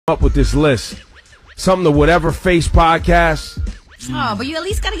up with this list. Something to Whatever Face Podcast. Oh, but you at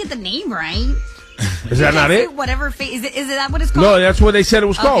least got to get the name right. Is that not it? Whatever Face. Is it that what it's called? No, that's what they said it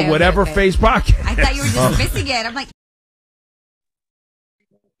was called. Whatever Face Podcast. I thought you were just missing it. I'm like.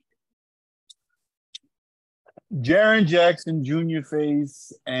 Jaren Jackson Jr.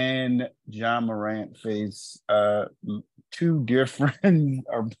 face and John Morant face. Two dear friends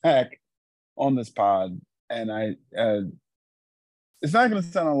are back on this pod, and it's not going to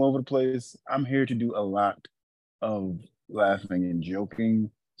sound all over the place. I'm here to do a lot of laughing and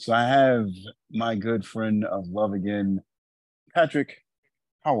joking. So I have my good friend of love again, Patrick.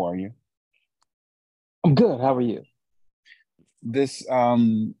 How are you? I'm good. How are you? This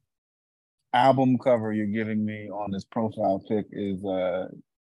album cover you're giving me on this profile pic is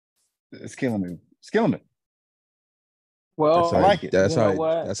it's killing me. It's killing me. Well, I like it. That's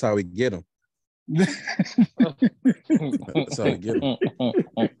how we get them. That's how we get them.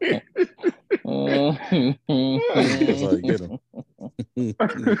 That's how we get them.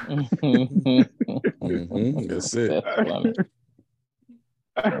 That's it.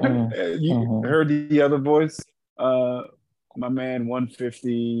 You heard the other voice? My man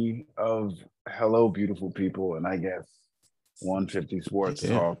 150 of Hello Beautiful People, and I guess 150 Sports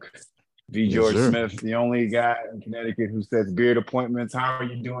Talk. V. George Smith, the only guy in Connecticut who says beard appointments. How are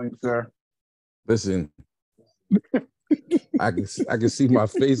you doing, sir? Listen, I can see my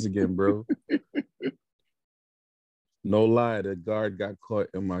face again, bro. No lie, the guard got caught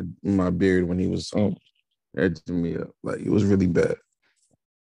in my beard when he was edging me up. Like, it was really bad.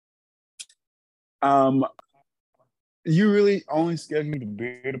 You really only scheduled a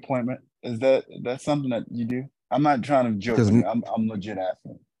beard appointment? Is that's something that you do? I'm not trying to joke. I'm legit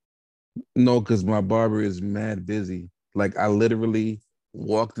asking. No, because my barber is mad busy. Like, I literally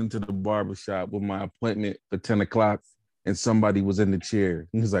walked into the barber shop with my appointment for 10 o'clock and somebody was in the chair.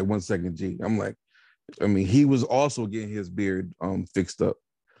 He was like, 1 second, G. I'm like, he was also getting his beard fixed up.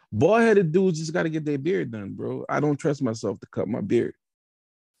 Bald-headed dudes just got to get their beard done, bro. I don't trust myself to cut my beard.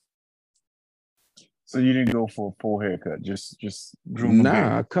 So you didn't go for a full haircut, just groom a beard?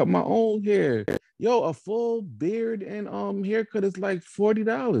 I cut my own hair. Yo, a full beard and haircut is like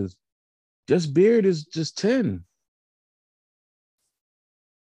 $40. Just beard is just $10.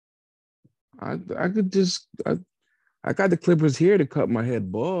 I could just I got the clippers here to cut my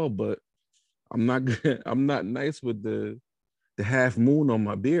head bald, but I'm not nice with the half moon on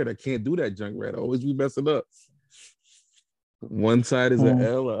my beard. I can't do that junk right. I always be messing up. One side is an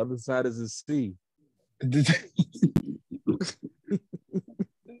L, the other side is a C. This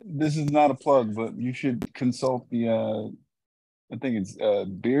is not a plug, but you should consult the I think it's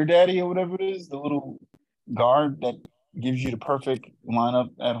Beer Daddy or whatever it is, the little guard that gives you the perfect lineup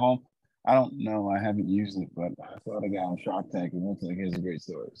at home. I don't know. I haven't used it, but I saw the guy on Shark Tank and looks like he has a great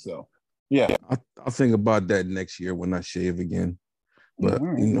story. So, yeah. I'll think about that next year when I shave again. But,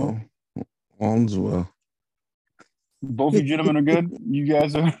 all's well. Both you gentlemen are good. You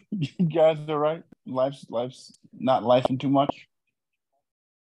guys are right. Life's not lifing too much.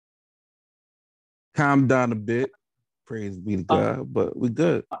 Calm down a bit. Praise be to God, but we're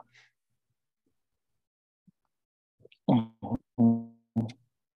good.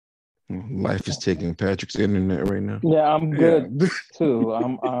 Life is taking Patrick's internet right now. Yeah, I'm good too.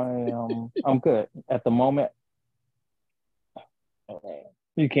 I'm good at the moment.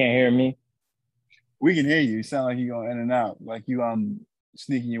 You can't hear me. We can hear you. You sound like you're going in and out, like you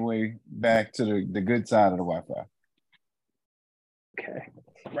sneaking your way back to the good side of the Wi-Fi. Okay.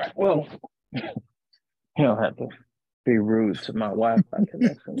 Right. Well, you don't have to be rude to my Wi-Fi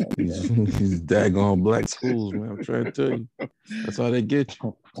connection. These daggone black schools, man. I'm trying to tell you. That's how they get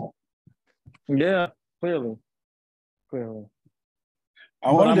you. Yeah, clearly.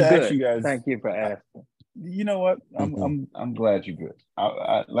 I wanted to ask you guys. Thank you for asking. You know what? I'm glad you're good.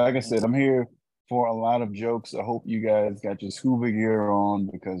 I like I said, I'm here for a lot of jokes. I hope you guys got your scuba gear on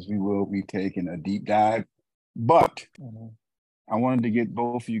because we will be taking a deep dive. But I wanted to get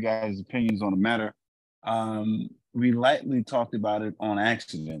both of you guys' opinions on the matter. We lightly talked about it on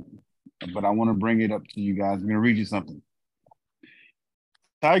accident, but I want to bring it up to you guys. I'm going to read you something.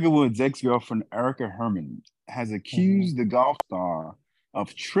 Tiger Woods' ex-girlfriend, Erica Herman, has accused the golf star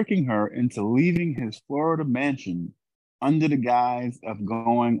of tricking her into leaving his Florida mansion under the guise of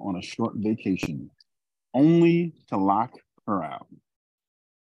going on a short vacation, only to lock her out.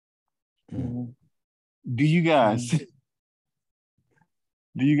 Do you guys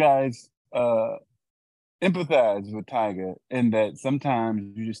empathize with Tiger in that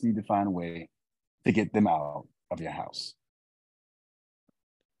sometimes you just need to find a way to get them out of your house?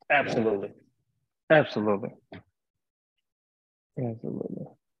 Absolutely.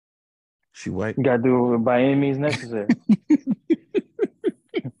 She white. You gotta do it by any means necessary.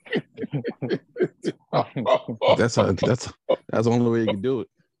 That's the only way you can do it.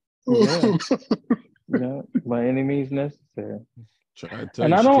 Yeah, by any means necessary. Try to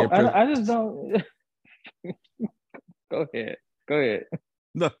tell And you, I just don't. Go ahead.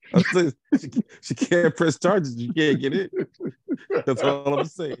 No, I'm saying she can't press charges. You can't get it. That's all I'm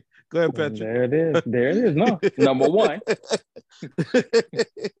saying. Go ahead, Patrick. There it is. No, number one.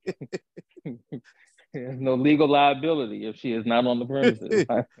 There's no legal liability if she is not on the premises.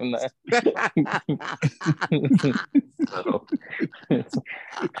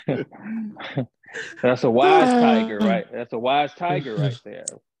 That's a wise tiger, right? That's a wise tiger right there.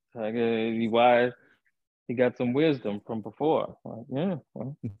 Tiger, he wise. He got some wisdom from before. Like, well.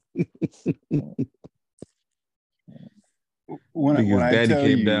 When his I daddy tell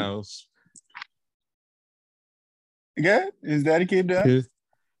came you, down. yeah, his daddy came down.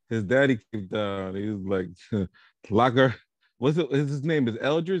 His daddy came down. He was like, Locker. What's it? His name is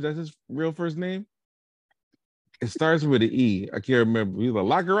Eldridge. That's his real first name. It starts with an E. I can't remember. He was like,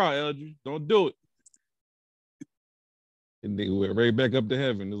 lock her out, Eldridge. Don't do it. And they went right back up to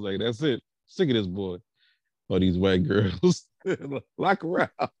heaven. It's like, that's it. Sick of this boy. All these white girls. Lock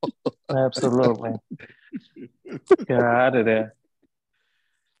her out. Absolutely. Get out of there.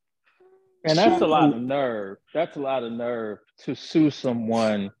 And that's a lot of nerve. That's a lot of nerve to sue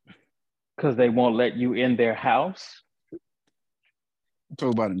someone because they won't let you in their house.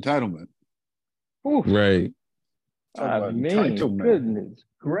 Talk about entitlement. Oof. Right. I mean, goodness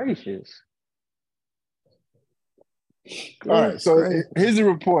gracious. All right, so here's a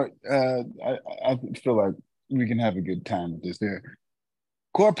report. I feel like we can have a good time with this here.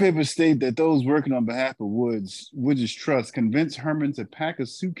 Court papers state that those working on behalf of Woods' Trust convinced Herman to pack a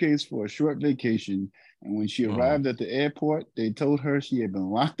suitcase for a short vacation, and when she arrived at the airport, they told her she had been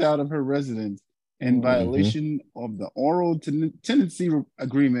locked out of her residence in violation of the oral tenancy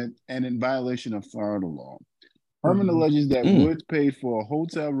agreement and in violation of Florida law. Herman alleges that Woods paid for a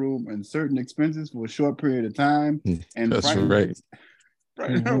hotel room and certain expenses for a short period of time and frightened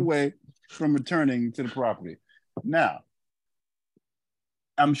her away from returning to the property. Now,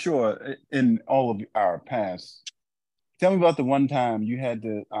 I'm sure in all of our past, tell me about the one time you had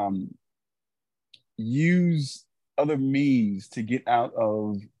to use other means to get out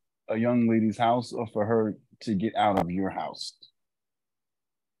of a young lady's house or for her to get out of your house.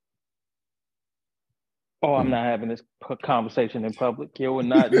 Oh, I'm not having this conversation in public. You would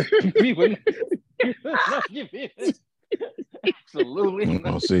not. Absolutely.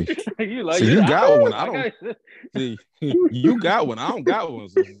 No, see, you like you got one. I don't. See, you got one. I don't got one.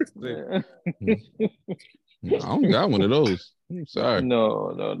 So, I don't got one of those. I'm sorry.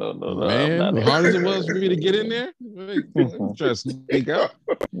 No. Man, as hard as it was for me to get in there, I'm trying to sneak out.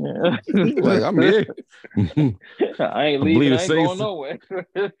 Yeah. Like, I'm here. I ain't leaving. I ain't going nowhere.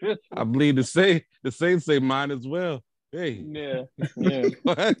 I believe the Saints say mine as well. Hey. Yeah.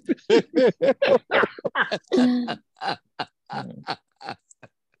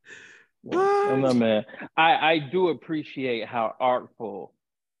 No, man. I do appreciate how artful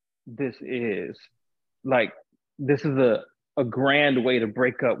this is. Like, this is a grand way to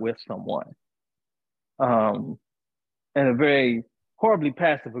break up with someone. In a very horribly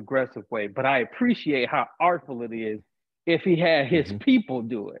passive aggressive way, but I appreciate how artful it is if he had his people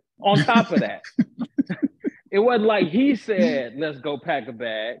do it. On top of that, it wasn't like he said, let's go pack a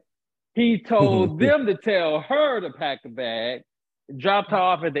bag. He told them to tell her to pack a bag, dropped her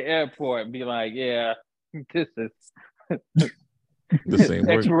off at the airport and be like, yeah, this is the same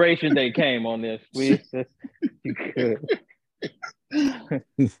expiration date came on this. You could.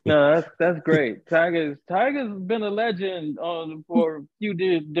 No, that's great. Tiger's been a legend for a few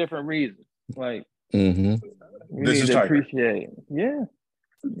different reasons. Like we need to appreciate. Yeah,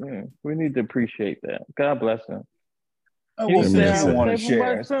 we need to appreciate that. God bless him. I want to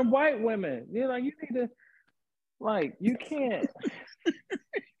share some white women. You know, you need to you can't.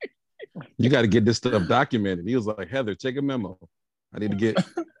 You got to get this stuff documented. He was like, Heather, take a memo. I need to get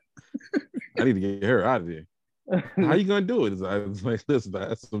her out of there. How you gonna do it? I was like, listen,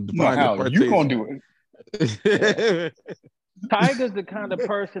 that's some divine you gonna do it. Tiger's the kind of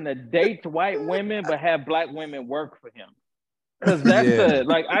person that dates white women but have black women work for him. Because that's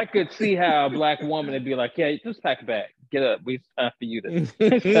I could see how a black woman would be like, yeah, just pack a bag. Get up. It's time for you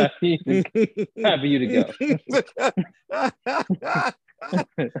to go.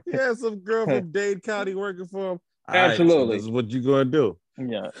 Yeah, some girl from Dade County working for him. Absolutely. Right, so this is what you gonna do.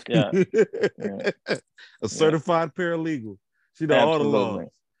 Yeah. A certified paralegal. She know all the laws.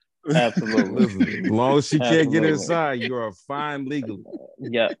 Absolutely. Listen, as long as she can't get Absolutely. inside, you are fine legally.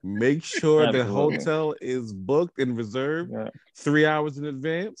 Yeah. Make sure the Absolutely. hotel is booked and reserved Yeah. 3 hours in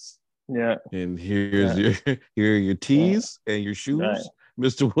advance. Yeah. And here's here are your tees and your shoes, Right.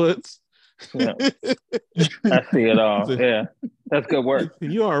 Mr. Woods. Yeah. I see it all. Yeah. That's good work.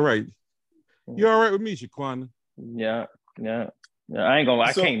 You're all right. You're all right with me, Shaquana. Yeah. Yeah. I ain't gonna.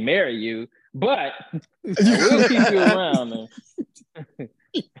 I can't marry you, but I will keep you around.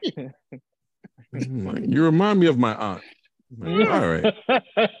 You remind me of my aunt. Like, all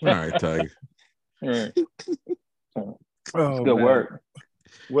right, Tiger. Right. Oh, Good man. work.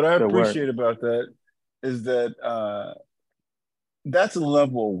 What I Good appreciate about that is that that's a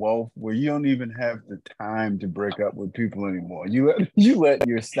level of wealth where you don't even have the time to break up with people anymore. You let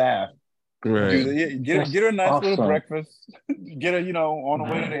your staff Right. get her a nice little Awesome. breakfast, get her, on the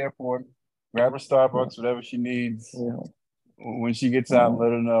way to the airport, grab her Starbucks, whatever she needs. Yeah. When she gets out,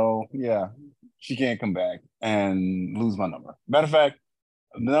 let her know, she can't come back and lose my number. Matter of fact,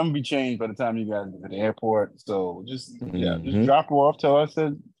 the number be changed by the time you guys get to the airport. So just drop her off, tell her I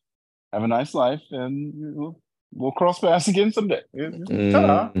said, have a nice life, and we'll cross paths again someday.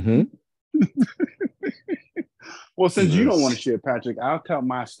 Ta-da. Well, since you don't want to share, Patrick, I'll tell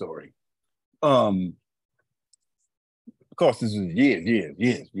my story. Of course, this was years,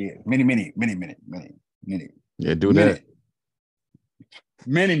 many. Yeah, do that.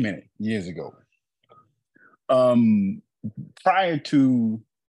 Many years ago. Prior to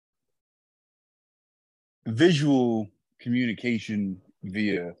visual communication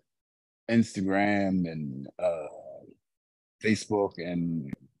via Instagram and Facebook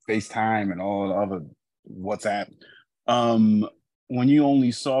and FaceTime and all the other WhatsApp, when you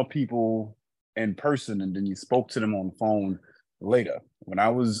only saw people in person and then you spoke to them on the phone later. When I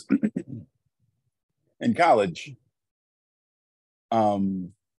was in college,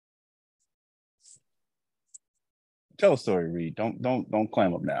 tell a story, Reed. Don't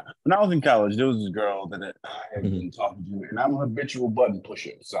clam up now. When I was in college, there was this girl that I had been talking to, and I'm a habitual button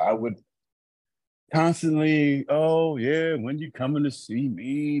pusher. So I would constantly, oh yeah, when you coming to see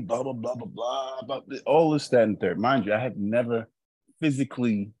me? Blah blah blah blah blah. About all this, that, and third. Mind you, I had never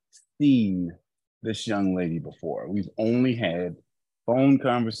physically seen this young lady before. We've only had phone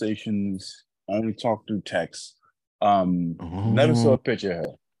conversations, only talked through text. Never saw a picture of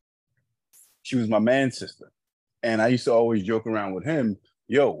her. She was my man's sister. And I used to always joke around with him,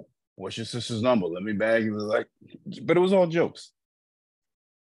 yo, what's your sister's number? Let me bag. He was like, but it was all jokes.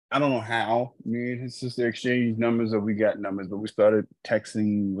 I don't know how me and his sister exchanged numbers or we got numbers, but we started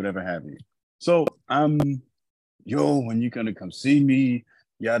texting, whatever have you. So yo, when you gonna come see me?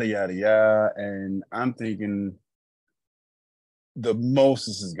 Yada, yada, yada. And I'm thinking the most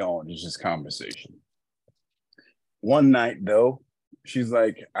this is going is just conversation. One night though, she's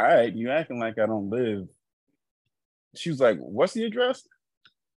like, all right, you acting like I don't live. She was like, what's the address?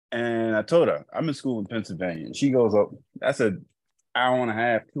 And I told her, I'm in school in Pennsylvania. And she goes up, that's an hour and a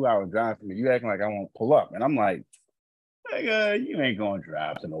half, 2 hour drive for me. You acting like I won't pull up. And I'm like, you ain't going to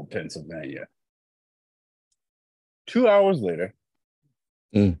drive to no Pennsylvania. 2 hours later,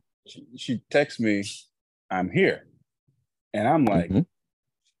 she texts me, I'm here. And I'm like,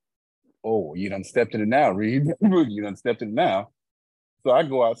 oh, you done stepped in it now, Reed. You done stepped in it now. So I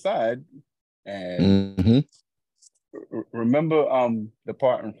go outside and remember the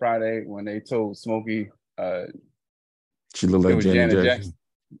part on Friday when they told Smokey she looked like Janet Jackson?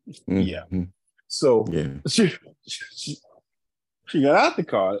 Yeah. So she got out the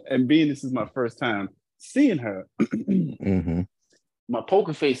car, and being this is my first time seeing her, my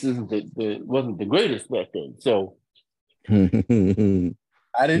poker face wasn't the greatest back then. So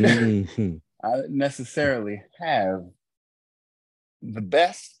I didn't necessarily have the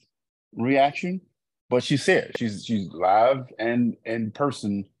best reaction, but she's here. She's live and in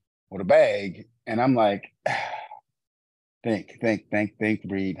person with a bag, and I'm like, think,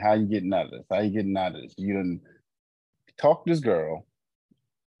 Reed. How you getting out of this? How you getting out of this? You done talk this girl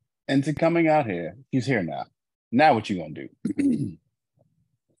into coming out here. She's here now. Now what you gonna do?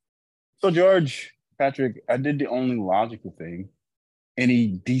 So George, Patrick, I did the only logical thing any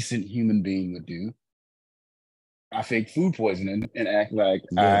decent human being would do. I faked food poisoning and act like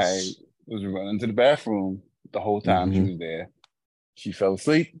I was running to the bathroom the whole time she was there. She fell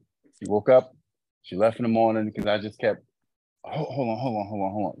asleep. She woke up. She left in the morning because I just kept, hold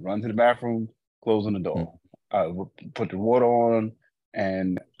on. Run to the bathroom, closing the door. I would put the water on,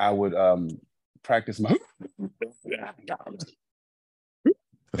 and I would practice my.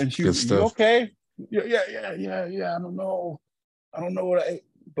 And she was, you okay? Yeah. I don't know what I ate.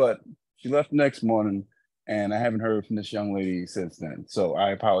 But she left the next morning, and I haven't heard from this young lady since then. So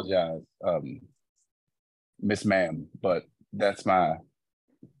I apologize, Miss Ma'am, but that's my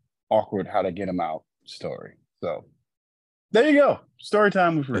awkward how to get him out story. So there you go. Story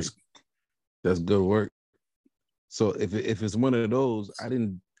time with Reed. That's good work. So if it's one of those, I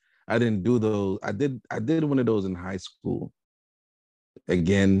didn't do those. I did one of those in high school.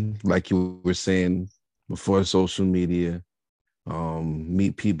 Again, like you were saying, before social media,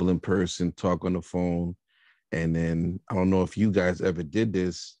 meet people in person, talk on the phone. And then I don't know if you guys ever did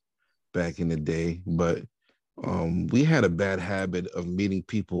this back in the day, but we had a bad habit of meeting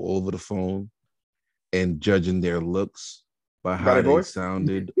people over the phone and judging their looks by how they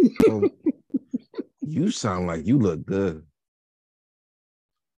sounded. Oh, you sound like you look good.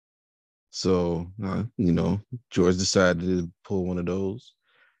 So, George decided to pull one of those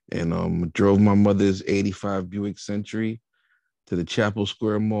and drove my mother's 85 Buick Century to the Chapel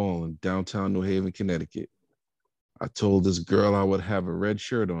Square Mall in downtown New Haven, Connecticut. I told this girl I would have a red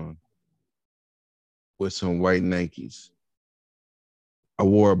shirt on with some white Nikes. I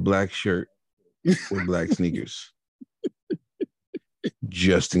wore a black shirt with black sneakers,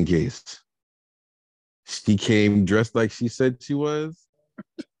 just in case. She came dressed like she said she was.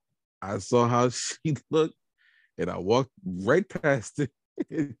 I saw how she looked, and I walked right past it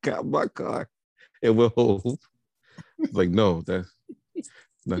and got my car and went home. Like, no,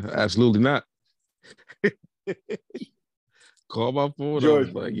 absolutely not. Call my phone. George.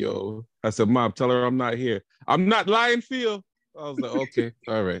 I was like, yo. I said, Mom, tell her I'm not here. I'm not lying, Phil. I was like, okay,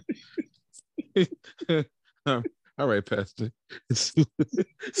 all right. All right, Pastor. She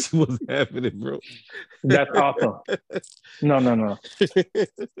wasn't having it, bro. That's awesome. No.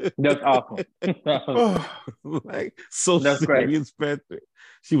 That's awesome. Like, so That's serious, Pastor.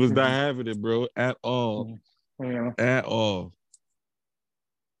 She was not having it, bro, at all. Yeah. At all.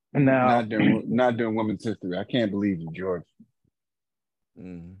 Now, not during Women's History. I can't believe you, George.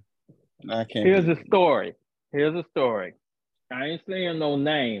 I can't. Here's a story. I ain't saying no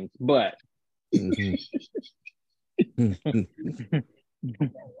names, but I'm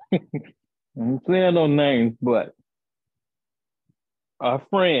saying no names, but a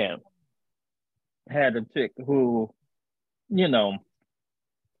friend had a chick who,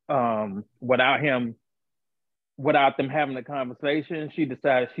 without them having a conversation, she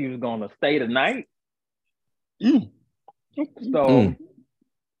decided she was going to stay the night. So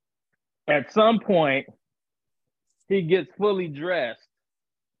at some point, he gets fully dressed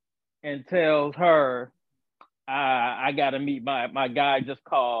and tells her, I got to meet my guy just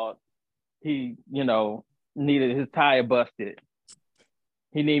called. He, needed his tire busted.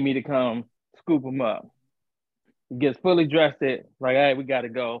 He need me to come scoop him up. He gets fully dressed, like, hey, we got to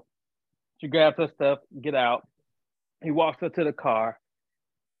go. She grabs her stuff, get out. He walks her to the car.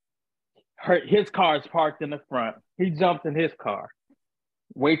 His car is parked in the front. He jumps in his car.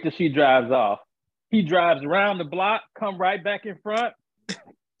 Wait till she drives off. He drives around the block, come right back in front,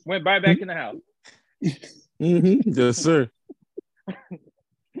 went right back in the house. Yes, sir.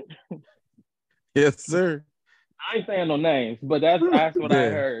 Yes, sir. I ain't saying no names, but that's what I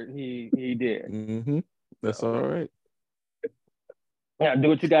heard he did. That's all right. Yeah, do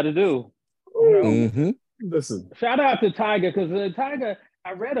what you got to do. Listen. Shout out to Tyga, because Tyga,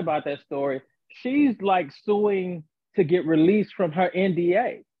 I read about that story. She's like suing to get released from her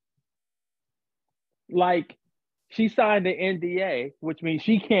NDA. Like, she signed an NDA, which means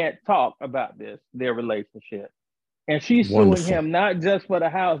she can't talk about their relationship. And she's suing him not just for the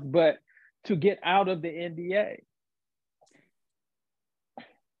house, but to get out of the NDA.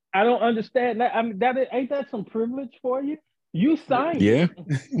 I don't understand that. I mean, ain't that some privilege for you? You signed it.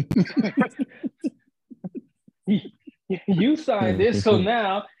 You signed this, so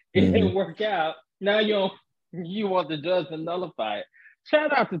now it didn't work out. Now you want the judge to nullify it.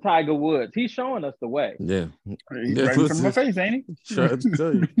 Shout out to Tiger Woods. He's showing us the way. Yeah. He's right in front of my face, ain't he? Trying to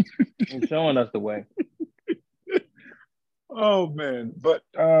tell you. He's showing us the way. Oh, man. But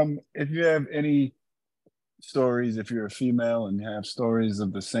if you have any stories, if you're a female and have stories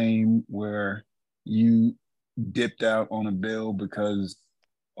of the same where you dipped out on a bill because,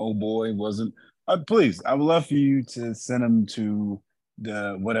 oh boy, wasn't... please, I would love for you to send them to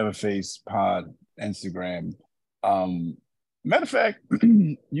the Whatever Face Pod Instagram. Matter of fact,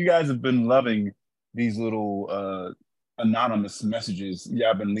 you guys have been loving these little anonymous messages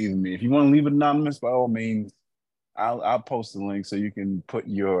y'all been leaving me. If you want to leave it anonymous, by all means, I'll post the link so you can put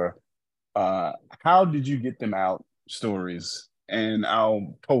your how did you get them out stories, and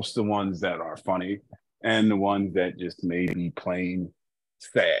I'll post the ones that are funny and the ones that just may be plain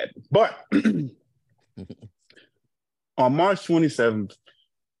sad. But on March 27th,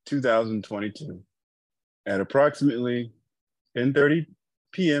 2022, at approximately 10:30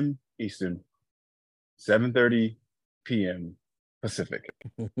 p.m. Eastern, 7:30 p.m. Pacific.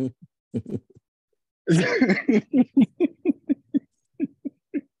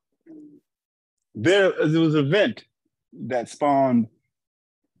 There was an event that spawned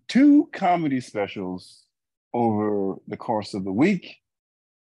 2 comedy specials over the course of the week.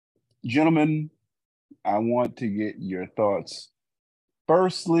 Gentlemen, I want to get your thoughts.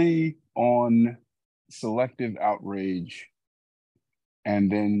 Firstly, on selective outrage,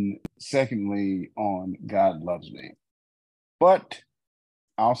 and then secondly, on God Loves Me. But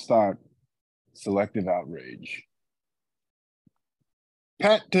I'll start selective outrage.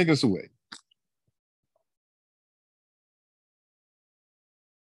 Pat, take us away.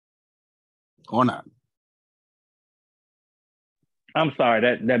 Or not. I'm sorry,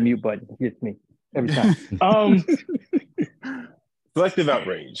 that mute button hits me every time. Selective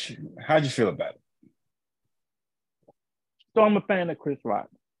outrage. How'd you feel about it? So I'm a fan of Chris Rock.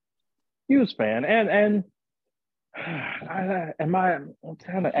 Huge fan. And I'm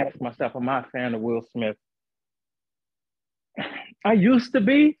trying to ask myself, am I a fan of Will Smith? I used to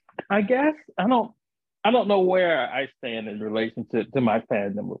be, I guess. I don't know where I stand in relation to my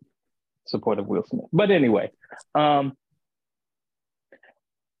fandom of support of Will Smith. But anyway, I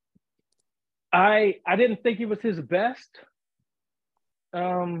didn't think he was his best.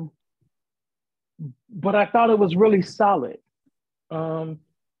 But I thought it was really solid.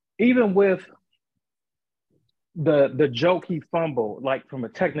 Even with the joke he fumbled, like from a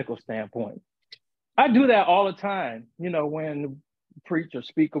technical standpoint. I do that all the time, when preach or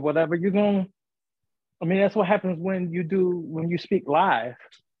speak or whatever, that's what happens when you speak live.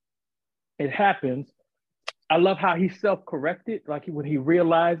 It happens. I love how he self-corrected, like when he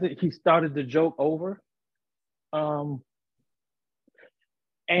realized it, he started the joke over. And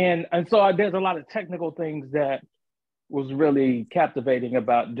so there's a lot of technical things that was really captivating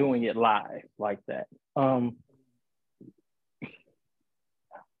about doing it live like that.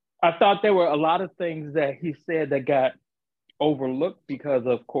 I thought there were a lot of things that he said that got overlooked because,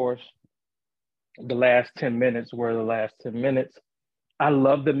 of course, the last 10 minutes were the last 10 minutes. I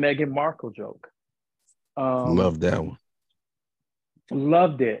love the Meghan Markle joke. Love that one.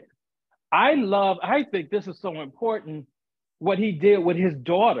 Loved it. I think this is so important, what he did with his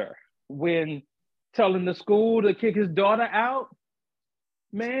daughter when telling the school to kick his daughter out.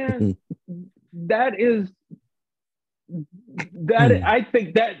 Man, I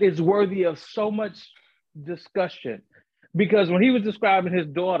think that is worthy of so much discussion, because when he was describing his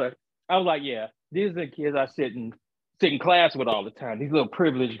daughter, I was like, yeah, these are the kids I sit in class with all the time. These little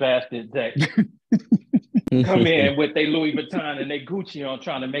privileged bastards that come in with their Louis Vuitton and their Gucci on,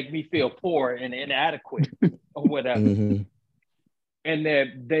 trying to make me feel poor and inadequate or whatever. Mm-hmm. And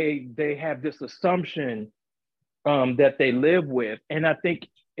that they have this assumption that they live with. And I think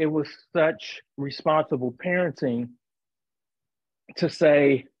it was such responsible parenting to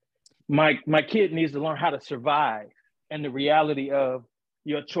say, my kid needs to learn how to survive, and the reality of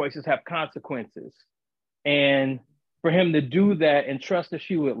your choices have consequences. And for him to do that and trust that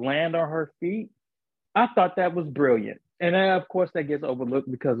she would land on her feet, I thought that was brilliant. And of course that gets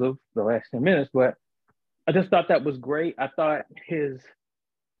overlooked because of the last 10 minutes, but I just thought that was great. I thought his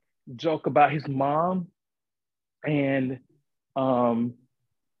joke about his mom and her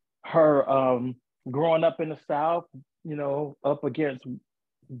growing up in the South, up against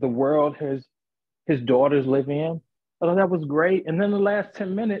the world his daughters live in, I thought that was great. And then the last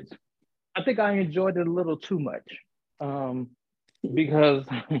 10 minutes, I think I enjoyed it a little too much because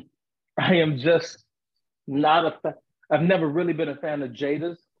I am just not I've never really been a fan of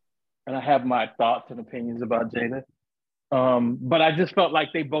Jada's, and I have my thoughts and opinions about Jada. But I just felt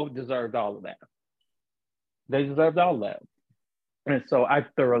like they both deserved all of that. They deserved all of that. And so I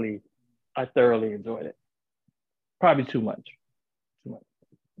thoroughly enjoyed it. Probably too much.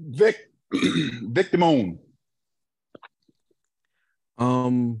 Vic Damone.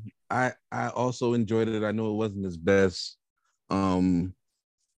 I also enjoyed it. I know it wasn't his best.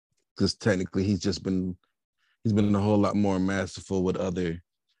 Because technically he's been a whole lot more masterful with other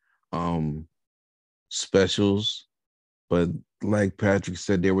specials. But like Patrick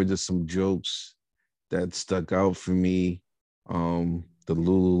said, there were just some jokes that stuck out for me. The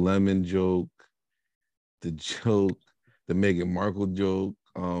Lululemon joke, the Meghan Markle joke,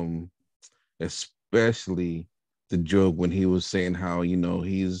 especially the joke when he was saying how,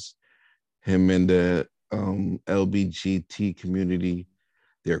 him and the LGBT community,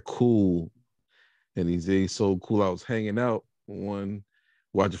 they're cool. And he's so cool. I was hanging out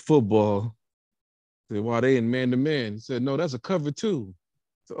watching football. Said, "Why they in man-to-man?" He said, "No, that's a cover too."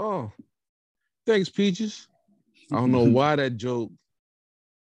 So, Thanks, Peaches. I don't know why that joke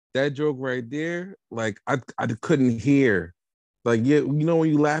right there, like I couldn't hear. Like, yeah, you know when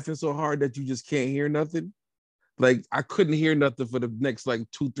you laughing so hard that you just can't hear nothing? Like I couldn't hear nothing for the next like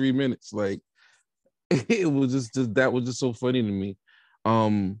 2-3 minutes. Like it was just that was just so funny to me.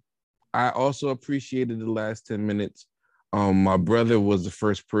 I also appreciated the last 10 minutes. My brother was the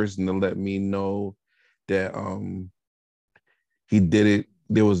first person to let me know that he did it.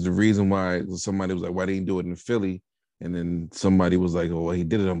 There was the reason why somebody was like, why didn't he do it in Philly? And then somebody was like, oh, well, he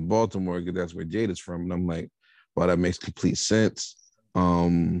did it in Baltimore because that's where Jada's from. And I'm like, well, that makes complete sense.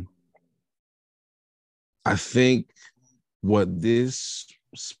 I think what this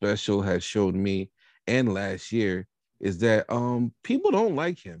special has showed me and last year is that people don't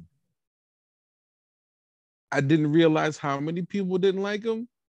like him. I didn't realize how many people didn't like him,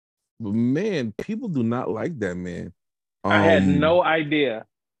 but man, people do not like that man. I had no idea.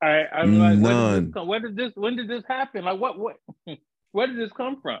 I'm like, none. When did this happen? Like, what? Where did this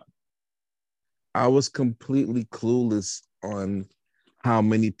come from? I was completely clueless on how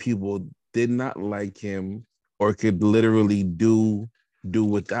many people did not like him or could literally do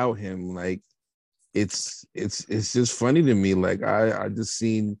without him. Like, it's just funny to me. Like, I just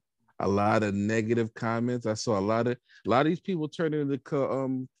seen a lot of negative comments. I saw a lot of these people turn into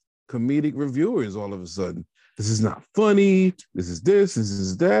comedic reviewers all of a sudden. This is not funny. This is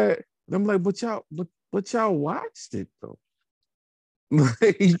that. And I'm like, but y'all watched it though.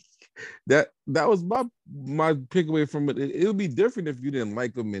 Like that was my pick away from it. It would be different if you didn't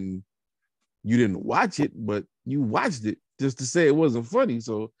like them and you didn't watch it, but you watched it just to say it wasn't funny.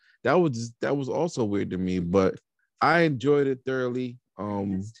 So that was also weird to me, but I enjoyed it thoroughly.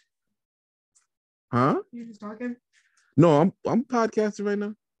 Huh? You just talking? No, I'm podcasting right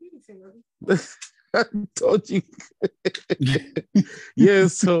now. You can say nothing. I told you. Yeah,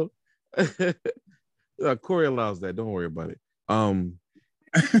 so Corey allows that. Don't worry about it.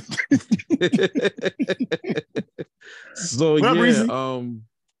 So what yeah, reason?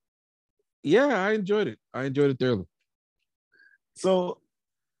 Yeah, I enjoyed it. I enjoyed it thoroughly. So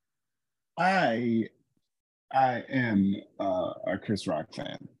I am a Chris Rock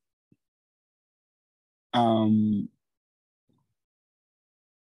fan. I'm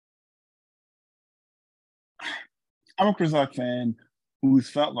a Chris Rock fan who's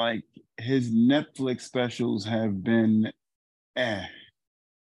felt like his Netflix specials have been The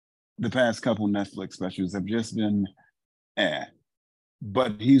past couple Netflix specials have just been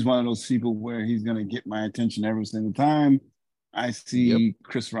But he's one of those people where he's gonna get my attention every single time I see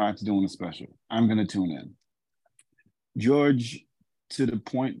Chris Rock's doing a special. I'm gonna tune in. George, to the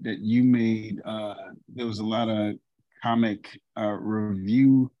point that you made, there was a lot of comic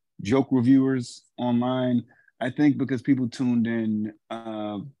joke reviewers online. I think because people tuned in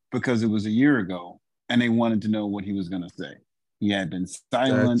because it was a year ago and they wanted to know what he was going to say. He had been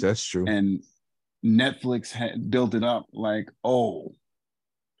silent. That's true. And Netflix had built it up like, oh,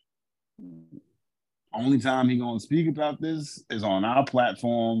 only time he's going to speak about this is on our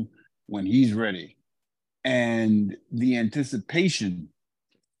platform when he's ready. And the anticipation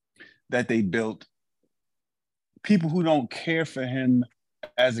that they built, people who don't care for him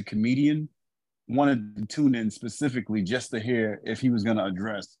as a comedian wanted to tune in specifically just to hear if he was going to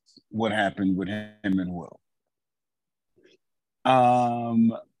address what happened with him and Will.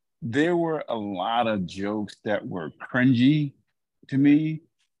 There were a lot of jokes that were cringy to me,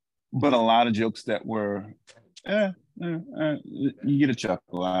 but a lot of jokes that were, you get a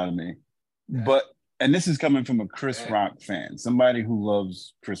chuckle out of me. But, and this is coming from a Chris Rock fan, somebody who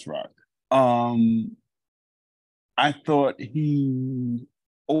loves Chris Rock. I thought he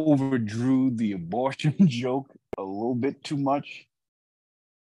overdrew the abortion joke a little bit too much.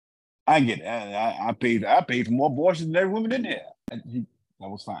 I get it. I paid for more abortions than every woman in there. That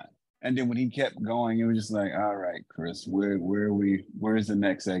was fine. And then when he kept going, it was just like, all right, Chris, where are we? Where's the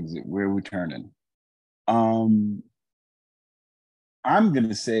next exit? Where are we turning? I'm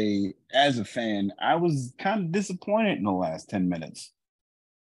gonna say, as a fan, I was kind of disappointed in the last 10 minutes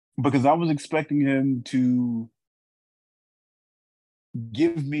because I was expecting him to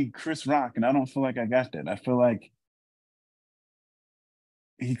give me Chris Rock, and I don't feel like I got that. I feel like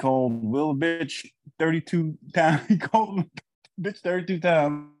he called Will a bitch 32 times. He called him a bitch 32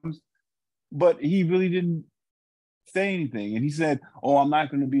 times, but he really didn't say anything. And he said, oh, I'm not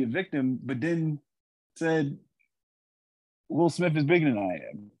going to be a victim, but then said, Will Smith is bigger than I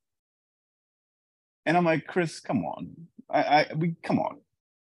am. And I'm like, Chris, come on. Come on.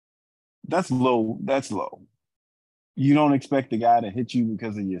 That's low. That's low. You don't expect the guy to hit you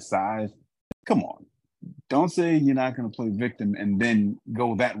because of your size. Come on. Don't say you're not going to play victim and then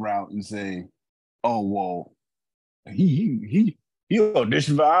go that route and say, oh well, he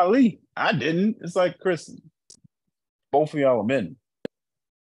auditioned for Ali. I didn't. It's like, Chris, both of y'all are men.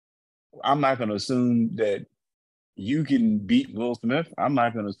 I'm not going to assume that you can beat Will Smith. I'm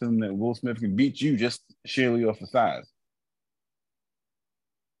not going to assume that Will Smith can beat you just sheerly off the size.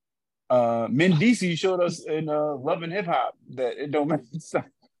 Mendici showed us in Love and Hip Hop that it don't matter.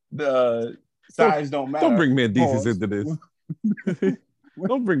 The size don't matter. Don't bring Mendici into this.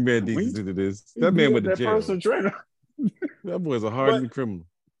 Don't bring Mendici into this. That man went to jail. Personal trainer. That boy's a hardened criminal.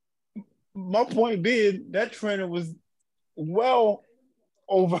 My point being, that trainer was well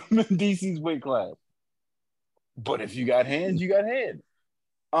over Mendici's weight class. But if you got hands, you got hands.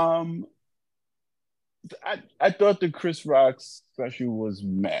 I thought the Chris Rock special was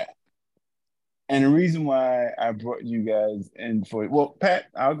mad. And the reason why I brought you guys in for it, well, Pat,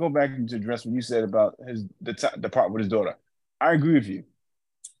 I'll go back to address what you said about the part with his daughter. I agree with you.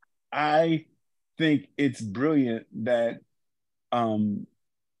 I think it's brilliant that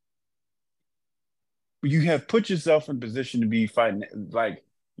you have put yourself in position to be fighting. Like,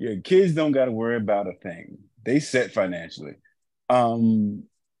 your kids don't got to worry about a thing. They set financially.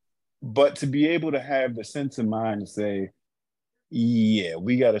 But to be able to have the sense of mind to say, yeah,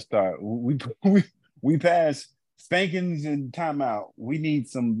 we got to start. We pass spankings and timeout. We need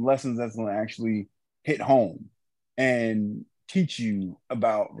some lessons that's going to actually hit home and teach you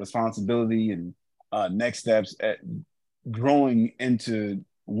about responsibility and next steps at growing into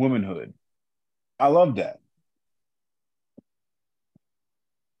womanhood. I love that.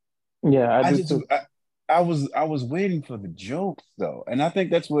 Yeah, I was waiting for the jokes though, and I think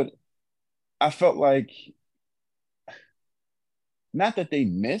that's what I felt like. Not that they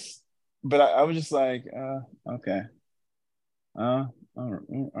missed, but I was just like, okay, all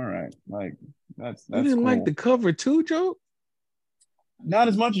right, like that's. You didn't cool. like the cover 2 joke? Not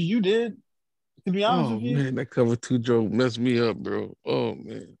as much as you did, to be honest with you. Man, that cover 2 joke messed me up, bro. Oh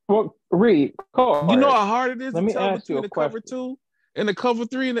man. Well, Reed, you know how hard it is to tell between the cover 2 and the cover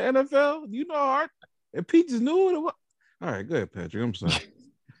 3 in the NFL? You know how hard? And Peaches knew it. All right, go ahead, Patrick. I'm sorry.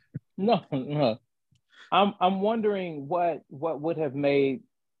 No. I'm wondering what would have made,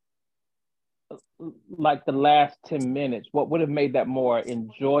 like, the last 10 minutes, what would have made that more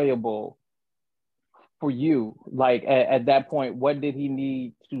enjoyable for you? Like, at that point, what did he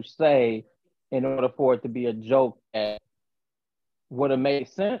need to say in order for it to be a joke that would have made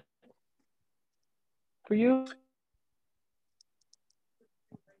sense for you?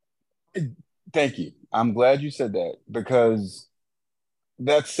 Thank you. I'm glad you said that, because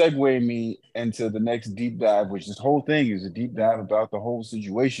that segued me into the next deep dive, which this whole thing is a deep dive about the whole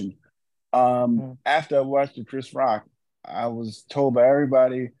situation. After I watched the Chris Rock, I was told by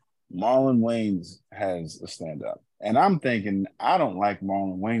everybody Marlon Wayans has a stand-up. And I'm thinking, I don't like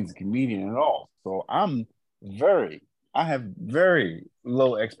Marlon Wayans, the comedian, at all. So I have very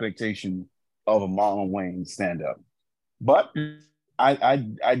low expectation of a Marlon Wayans stand-up. But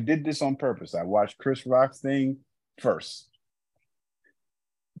I did this on purpose. I watched Chris Rock's thing first.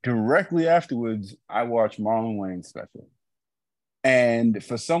 Directly afterwards, I watched Marlon Wayans special. And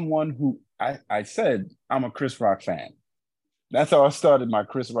for someone who I said I'm a Chris Rock fan. That's how I started my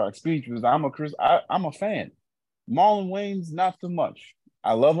Chris Rock speech, was I'm a fan. Marlon Wayans, not so much.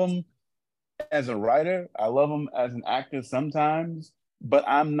 I love him as a writer. I love him as an actor sometimes, but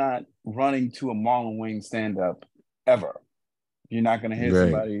I'm not running to a Marlon Wayans stand-up ever. You're not going to hear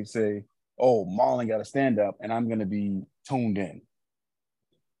somebody say, oh, Marlon got a stand-up, and I'm going to be tuned in.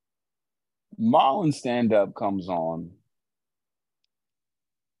 Marlon stand-up comes on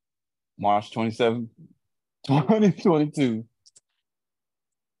March 27th, 2022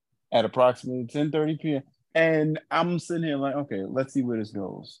 at approximately 10:30 p.m. And I'm sitting here like, okay, let's see where this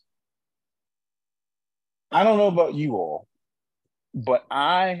goes. I don't know about you all, but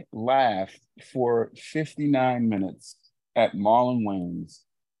I laughed for 59 minutes at Marlon Wayans.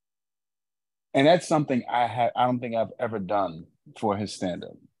 And that's something I don't think I've ever done for his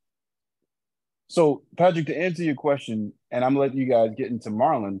stand-up. So, Patrick, to answer your question, and I'm letting you guys get into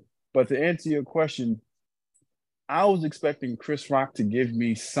Marlon, but to answer your question, I was expecting Chris Rock to give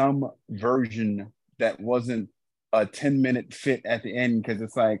me some version that wasn't a 10-minute fit at the end, because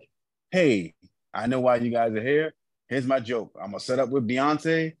it's like, hey, I know why you guys are here. Here's my joke. I'm gonna set up with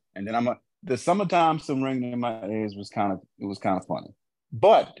Beyonce, and then the Summertime Still Ringing in My Ears was kind of funny.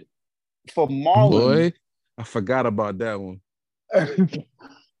 But for Marlon, boy, I forgot about that one.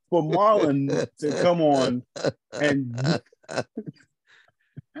 For Marlon to come on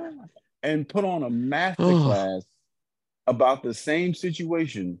and put on a masterclass about the same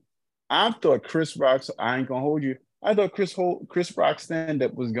situation, I thought Chris Rock's, I ain't gonna hold you, I thought Chris Rock's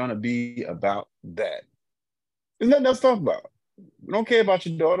stand-up was gonna be about that. There's nothing else to talk about. We don't care about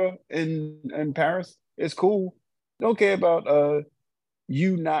your daughter in Paris. It's cool. Don't care about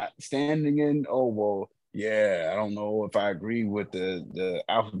you not standing in. Oh well, yeah. I don't know if I agree with the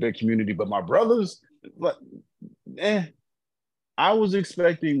alphabet community, but my brothers, but I was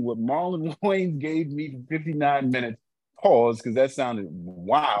expecting what Marlon Wayans gave me for 59 minutes. Pause, because that sounded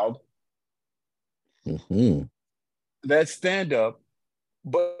wild. Mm-hmm. That stand-up,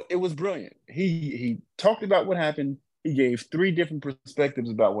 but it was brilliant. He talked about what happened. He gave 3 different perspectives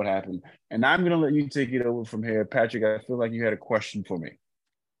about what happened. And I'm going to let you take it over from here. Patrick, I feel like you had a question for me.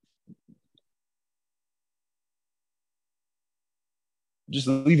 Just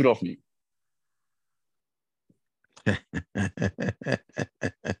leave it off me.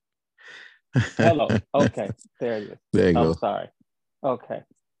 Hello. Okay. There it is. There you go. I'm sorry. Okay.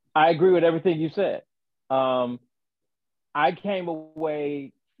 I agree with everything you said. I came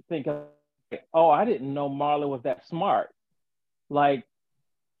away thinking, oh, I didn't know Marlon was that smart. Like,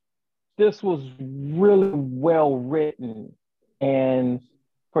 this was really well written. And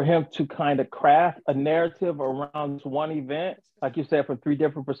for him to kind of craft a narrative around this one event, like you said, from 3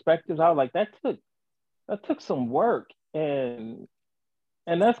 different perspectives, I was like, that took some work. And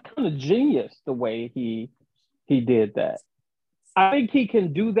that's kind of genius the way he did that. I think he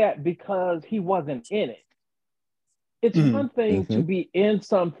can do that because he wasn't in it. It's one thing to be in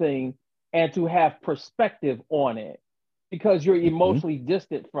something and to have perspective on it because you're emotionally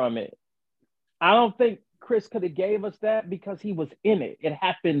distant from it. I don't think Chris could have gave us that because he was in it. It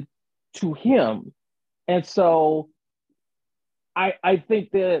happened to him. And so I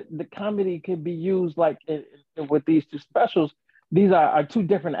think that the comedy can be used like with these 2 specials. These are 2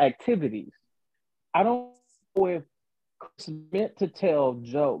 different activities. I don't know if Chris meant to tell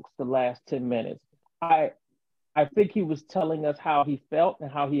jokes the last 10 minutes. I think he was telling us how he felt and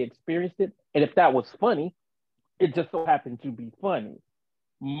how he experienced it. And if that was funny, it just so happened to be funny.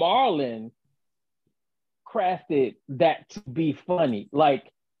 Marlon crafted that to be funny. Like,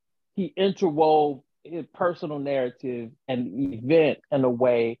 he interwove his personal narrative and the event in a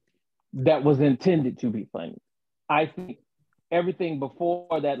way that was intended to be funny. I think everything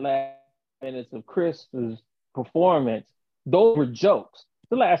before that last minutes of Chris's performance, those were jokes.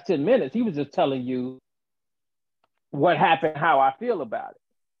 The last 10 minutes, he was just telling you what happened, how I feel about it.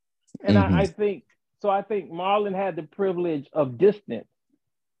 And I think Marlon had the privilege of distance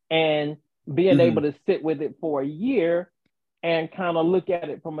and being able to sit with it for a year and kind of look at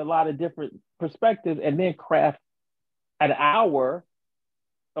it from a lot of different perspectives and then craft an hour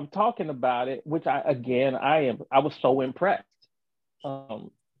of talking about it, which I was so impressed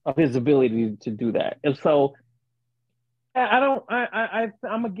of his ability to do that. And so I'm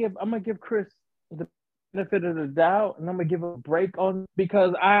gonna give Chris the benefit of the doubt, and I'm gonna give a break on,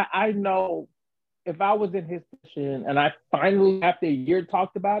 because I know if I was in his position and I finally after a year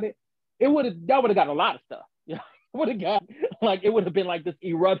talked about it, y'all would have got a lot of stuff. You know, it would have been like this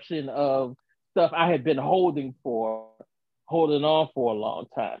eruption of stuff I had been holding on for a long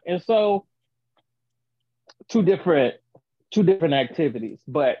time. And so 2 different activities,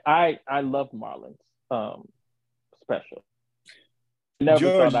 but I loved Marlon's special.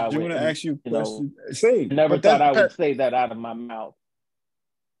 George, I want to ask you a question. I would say that out of my mouth.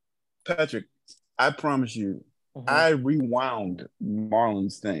 Patrick, I promise you, I rewound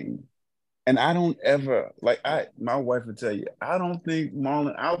Marlon's thing. And I don't ever, my wife would tell you, I don't think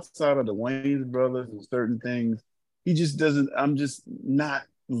Marlon, outside of the Wayans brothers and certain things, he just doesn't, I'm just not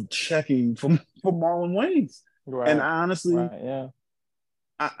checking for Marlon Wayans. Right. And I honestly,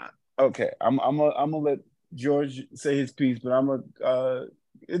 okay, I'm gonna let George say his piece, but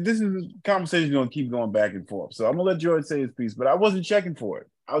this is a conversation gonna keep going back and forth. So I'm gonna let George say his piece, but I wasn't checking for it.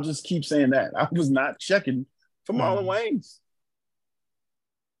 I'll just keep saying that. I was not checking for Marlon Wayans.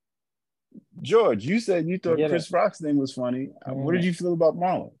 George, you said you thought Chris Rock's thing was funny. What did you feel about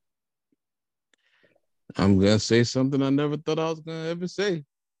Marlon? I'm gonna say something I never thought I was gonna ever say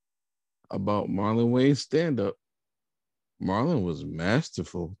about Marlon Wayans stand-up. Marlon was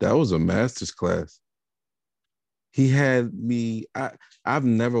masterful. That was a master's class. He had me. I've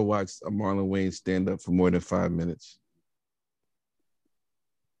never watched a Marlon Wayans stand-up for more than 5 minutes.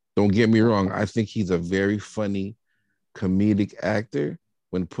 Don't get me wrong. I think he's a very funny comedic actor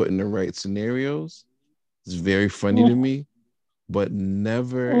when put in the right scenarios. It's very funny to me, but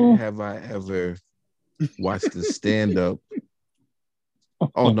never have I ever watched the stand-up.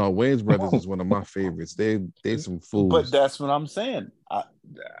 Oh no, Wayans Brothers is one of my favorites. They some fools. But that's what I'm saying. All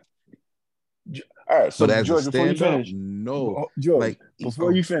right, so but as George, before you finish, no, George,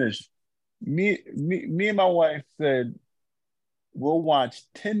 before you finish, me and my wife said we'll watch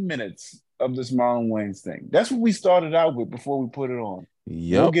 10 minutes of this Marlon Wayans thing. That's what we started out with before we put it on.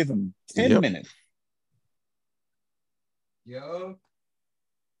 Yep. We'll give him 10 minutes. Yo.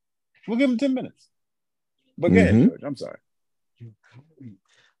 We'll give him 10 minutes. But go ahead, George. I'm sorry.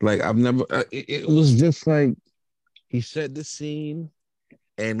 Like I've never. It was just like he set the scene,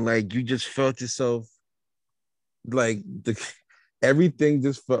 and like you just felt yourself, like everything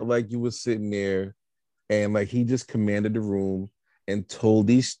just felt like you were sitting there, and like he just commanded the room and told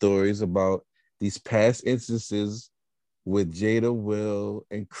these stories about these past instances with Jada, Will,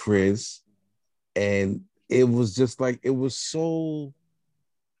 and Chris, and it was just like it was so.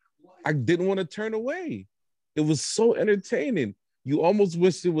 I didn't want to turn away. It was so entertaining. You almost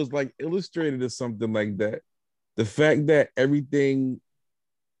wish it was like illustrated or something like that. The fact that everything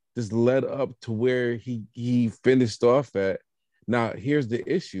just led up to where he finished off at. Now, here's the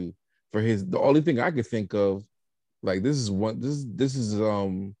issue for the only thing I could think of, like this is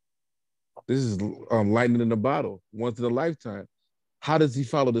lightning in a bottle, once in a lifetime. How does he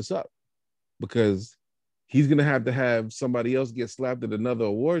follow this up? Because he's gonna have to have somebody else get slapped at another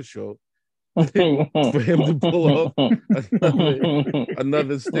award show for him to pull off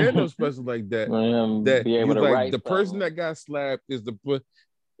another stand-up special like that. That be able to like write the person that got slapped is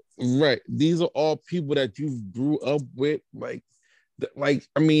right. These are all people that you grew up with. Like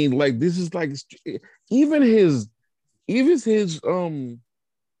I mean, like this is like even his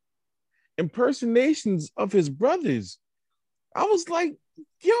impersonations of his brothers. I was like,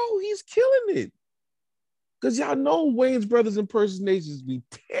 yo, he's killing it. Because y'all know Wayne's brothers impersonations be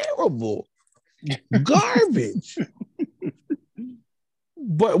terrible. Garbage.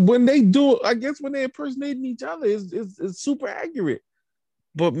 But when they do it, I guess when they impersonating each other, it's super accurate.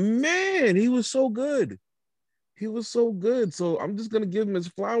 But man, he was so good. He was so good. So I'm just gonna give him his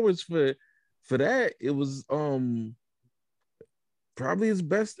flowers for that. It was probably his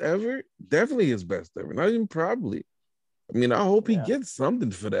best ever. Definitely his best ever. Not even probably. I mean, I hope he gets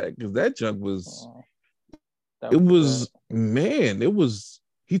something for that because that junk was. He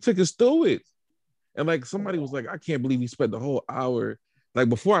took us through it. And like somebody was like, I can't believe he spent the whole hour. Like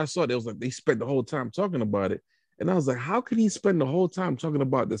before I saw it, it was like they spent the whole time talking about it. And I was like, how could he spend the whole time talking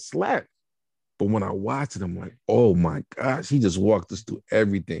about the slap? But when I watched it, I'm like, oh my gosh, he just walked us through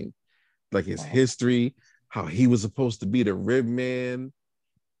everything. Like his history, how he was supposed to be the rib man,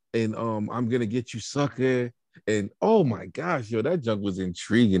 and I'm gonna get you sucker. And oh my gosh, yo, that junk was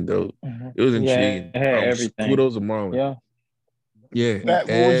intriguing though. It was intriguing. Everything. Kudos to Marlon. Yeah. Pat,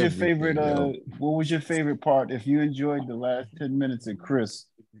 what was your favorite part? If you enjoyed the last 10 minutes of Chris,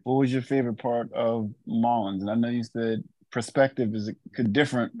 what was your favorite part of Marlon's? And I know you said perspective is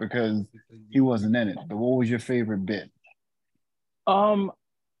different because he wasn't in it, but what was your favorite bit? I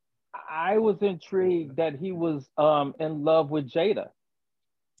was intrigued that he was in love with Jada.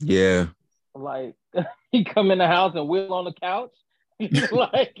 Yeah. Like he come in the house and Will on the couch.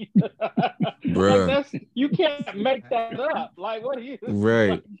 Like, bruh. Like you can't make that up. Like, what are you?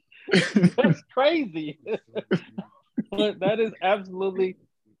 Right. Like, that's crazy. But that is absolutely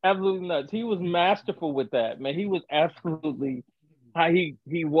nuts. He was masterful with that, man. He was absolutely how he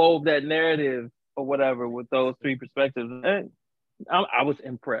wove that narrative or whatever with those three perspectives. And I was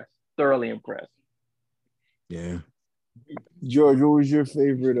impressed, thoroughly impressed. Yeah. George, what was your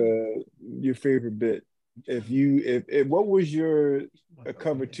favorite bit? What was your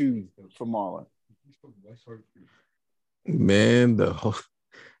cover two for Marlon? Man, the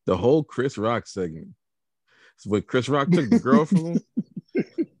whole Chris Rock segment. So when Chris Rock took the girl from him.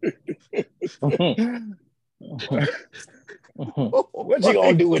 What you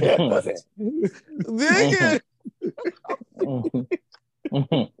gonna do with that pussy?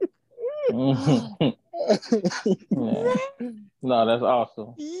 No, that's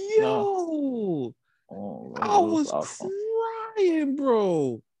awesome. Yo, I was awesome. Crying,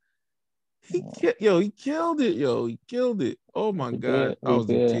 bro. He killed it. He killed it. Oh my God, I was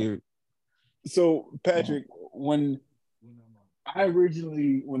in tears. So Patrick, when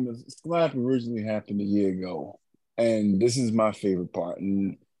the slap originally happened a year ago, and this is my favorite part,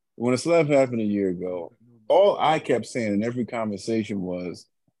 and when the slap happened a year ago, all I kept saying in every conversation was,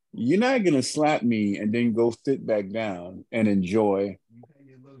 you're not going to slap me and then go sit back down and enjoy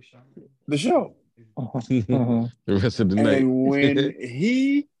the show. The rest of the night. And when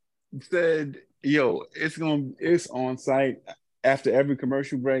he said, yo, it's on site after every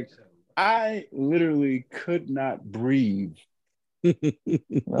commercial break, I literally could not breathe. And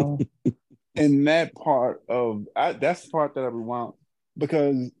that part that's the part that I rewound,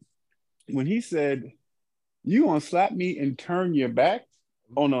 because when he said, you gonna slap me and turn your back,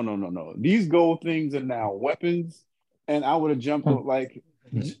 Oh no. These gold things are now weapons, and I would have jumped on like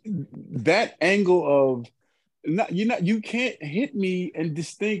that angle of you can't hit me and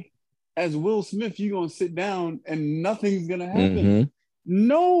distinct as Will Smith. You're gonna sit down and nothing's gonna happen.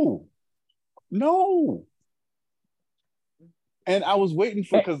 No. And I was waiting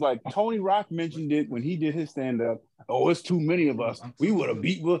for because like Tony Rock mentioned it when he did his stand up. Oh, it's too many of us. We would have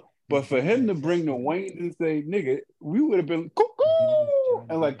beat Will. But for him to bring the Wayne and say, nigga, we would have been cuckoo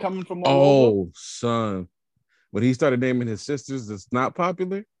and like coming from all over. Oh, son. When he started naming his sisters that's not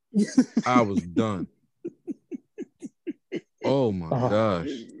popular, I was done. Oh my gosh.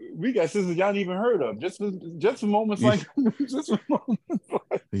 We got sisters y'all ain't even heard of. Just for moments like just for moments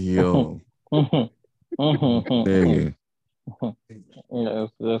like yo. Nigga. Yeah,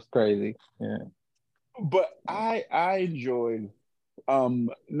 that's crazy. Yeah. But I enjoyed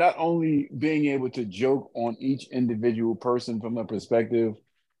not only being able to joke on each individual person from a perspective,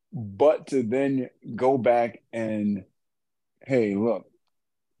 but to then go back and, hey, look,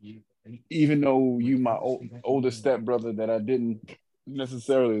 even though you my older stepbrother that I didn't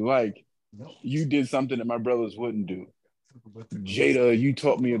necessarily like, you did something that my brothers wouldn't do. Jada, you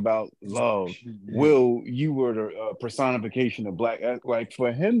taught me about love. Will, you were the personification of black. Like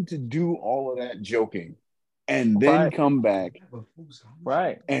for him to do all of that joking and then come back,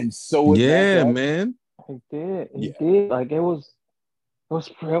 and sew it back up. Man. He did. Like it was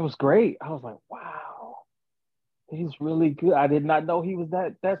great. I was like, wow, he's really good. I did not know he was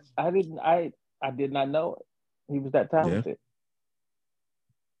that. I did not know it. He was that talented. Yeah.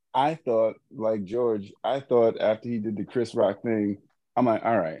 I thought, like George, after he did the Chris Rock thing, I'm like,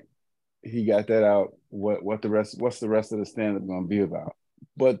 all right, he got that out. What's the rest of the stand-up gonna be about?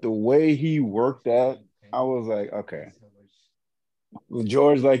 But the way he worked that, I was like, okay. Well,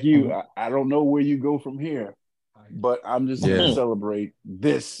 George, like you, I don't know where you go from here, but I'm just gonna celebrate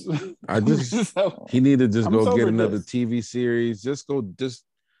this. He need to just go get another TV series. Just don't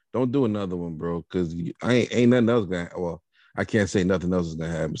do another one, bro. Because ain't nothing else well. I can't say nothing else is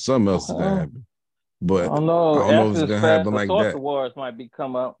gonna happen. Something else is gonna happen, but I don't know if it's gonna happen like that. Wars might be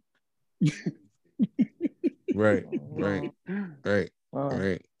come up. Right. That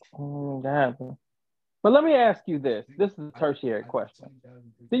happened. But let me ask you this. This is a tertiary question.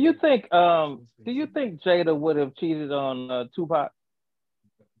 Do you think Jada would have cheated on Tupac?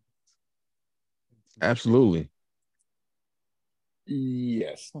 Absolutely.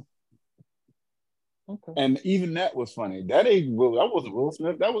 Yes. Okay. And even that was funny. That wasn't Will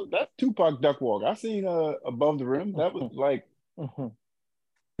Smith. That's Tupac duck walk. I seen Above the Rim. That was like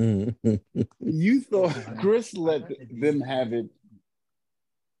you thought Chris let them have it.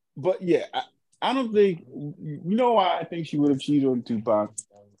 But yeah, I don't think why I think she would have cheated on Tupac,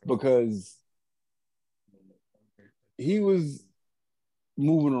 because he was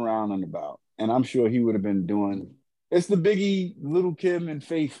moving around and about, and I'm sure he would have been doing it's the Biggie, Little Kim, and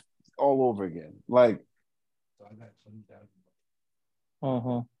Faith all over again. Like,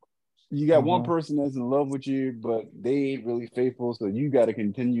 you got one person that's in love with you, but they ain't really faithful, so you got to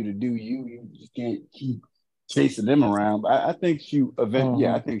continue to do you. You just can't keep chasing them around. I think she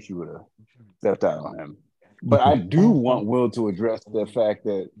I think she would have stepped out on him. But I do want Will to address the fact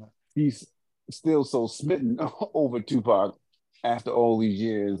that he's still so smitten over Tupac after all these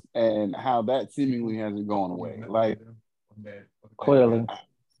years, and how that seemingly hasn't gone away. Like, clearly.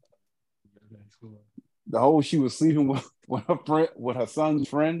 The whole she was sleeping with her friend, with her son's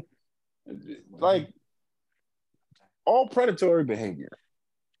friend, like all predatory behavior.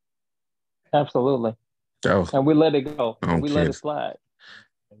 Absolutely. And we let it go. Let it slide.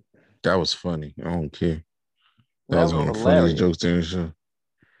 That was funny. I don't care. That was one of the funniest jokes during the show.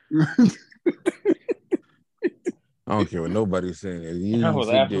 I don't care what nobody's saying. That was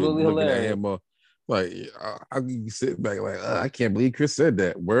absolutely hilarious. Like I sit back like, I can't believe Chris said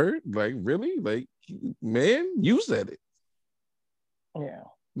that word. Like, really? Like, man, you said it. Yeah.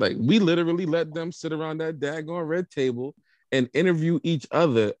 Like, we literally let them sit around that daggone red table and interview each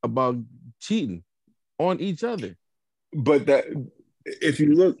other about cheating on each other. But that, if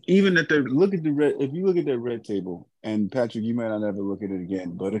you look, even at if you look at that red table, and Patrick, you might not ever look at it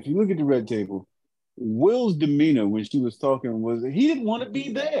again, but if you look at the red table, Will's demeanor when she was talking was he didn't want to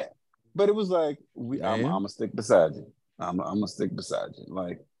be there. But it was like, I'm gonna stick beside you. I'm gonna stick beside you.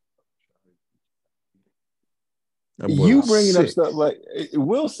 Like, you bringing up stuff like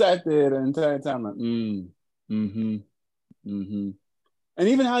Will sat there the entire time like, and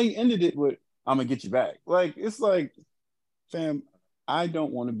even how he ended it with, "I'm gonna get you back." Like, it's like, fam, I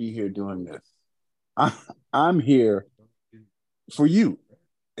don't want to be here doing this. I'm here for you.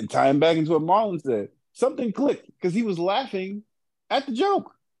 And tying back into what Marlon said, something clicked because he was laughing at the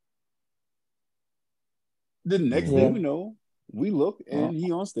joke. The next thing we know, we look and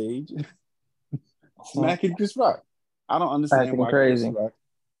he on stage smacking Chris Rock. I don't understand why crazy. Chris Rock.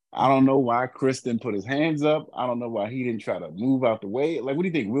 I don't know why Chris didn't put his hands up. I don't know why he didn't try to move out the way. Like, what do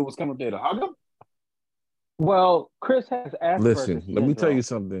you think? Will was coming up there to hug him? Well, Chris has Asperger's Listen, let me tell syndrome. you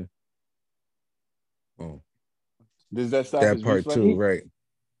something. Oh, Does that stop that his part reflex? too, right?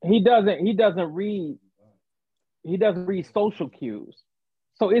 He doesn't read social cues.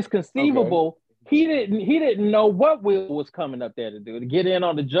 So it's conceivable he didn't know what Will was coming up there to do, to get in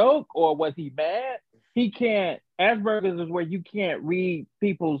on the joke, or was he mad? He can't. Asperger's is where you can't read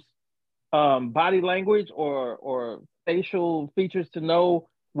people's body language or facial features to know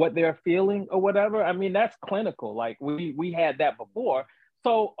what they're feeling or whatever. I mean, that's clinical. Like we had that before.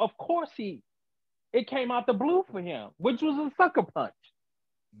 So of course it came out the blue for him, which was a sucker punch.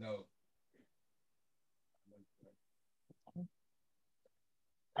 No.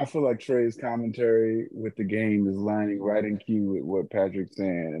 I feel like Trey's commentary with the game is lining right in cue with what Patrick's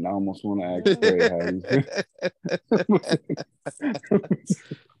saying, and I almost want to ask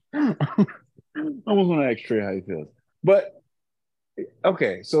Trey how he feels. But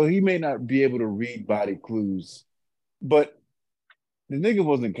okay, so he may not be able to read body clues, but the nigga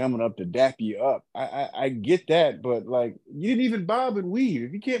wasn't coming up to dap you up. I get that, but like, you didn't even bob and weave.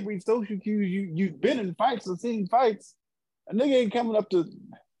 If you can't read social cues, you've been in fights or seen fights. A nigga ain't coming up to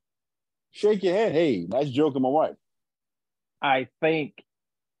shake your head. Hey, nice joke of my wife. I think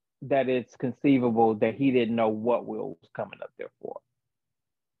that it's conceivable that he didn't know what Will was coming up there for.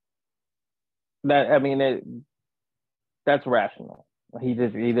 That's rational. He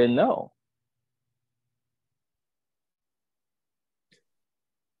didn't know.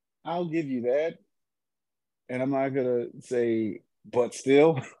 I'll give you that. And I'm not gonna say, but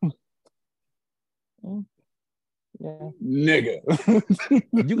still. Yeah. Nigga.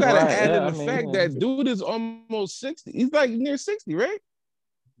 You gotta add in the fact that dude is almost 60. He's like near 60, right?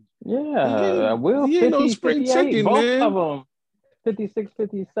 Yeah. Will he 50, ain't no spring 58, chicken, both man. of them. 56,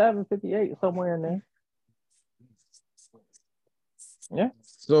 57, 58, somewhere in there. Yeah.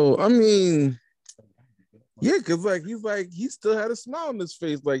 So I mean, yeah, because he still had a smile on his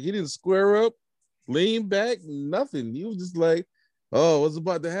face. Like, he didn't square up, lean back, nothing. He was just like, oh, what's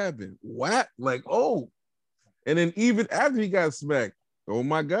about to happen? What? Like, oh. And then even after he got smacked, oh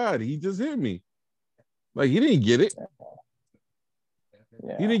my God, he just hit me. Like, he didn't get it.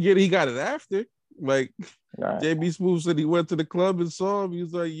 Yeah. He didn't get it. He got it after. Like, Right. JB Smooth said he went to the club and saw him. He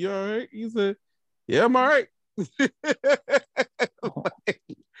was like, you all right? He said, yeah, I'm all right. Like,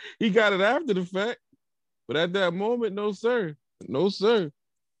 he got it after the fact. But at that moment, no, sir. No, sir.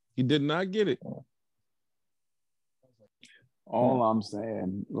 He did not get it. All I'm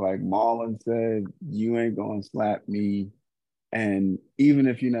saying, like Marlon said, you ain't gonna slap me. And even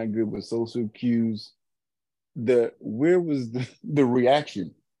if you're not good with social cues, where was the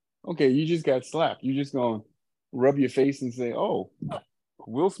reaction? Okay, you just got slapped. You just gonna rub your face and say, "Oh,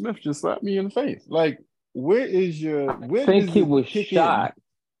 Will Smith just slapped me in the face." Like, where is your? Where I think does he it was kick shocked.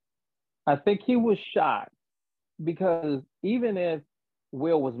 I think he was shocked because even if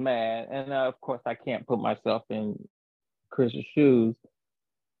Will was mad, and of course I can't put myself in Chris's shoes,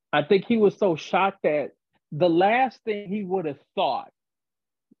 I think he was so shocked that the last thing he would have thought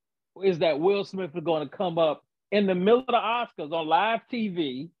is that Will Smith was going to come up in the middle of the Oscars on live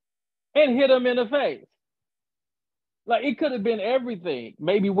TV and hit him in the face. Like, it could have been everything.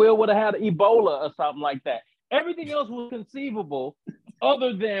 Maybe Will would have had Ebola or something like that. Everything else was conceivable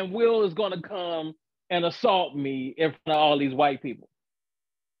other than Will is going to come and assault me in front of all these white people.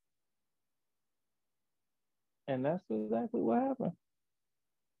 And that's exactly what happened.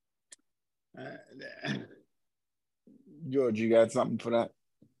 George, you got something for that?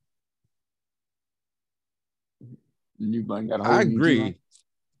 You got I agree.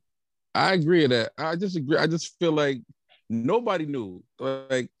 I agree with that. I disagree. I just feel like nobody knew.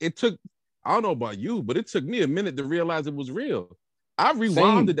 Like, it took, I don't know about you, but it took me a minute to realize it was real. I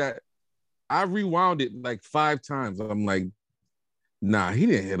rewound that. I rewound it like 5 times. I'm like, nah, he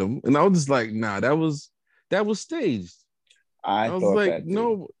didn't hit him. And I was just like, nah, that was staged. I was thought like, that too.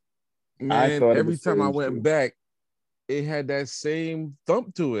 no, man. Every time I went too. back, it had that same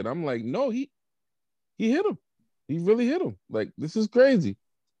thump to it. I'm like, no, he hit him. He really hit him. Like, this is crazy.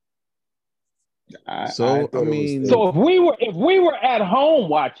 So if we were at home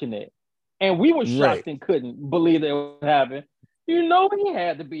watching it and we were shocked and couldn't believe it was happening, you know, he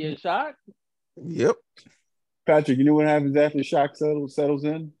had to be in shock. Yep. Patrick, you know what happens after shock settles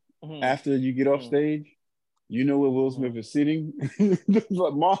in? Mm-hmm. After you get off stage, you know where Will Smith is sitting.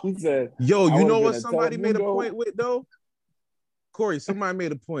 What Marlon said. Yo, you know what somebody made a point with though? Corey, somebody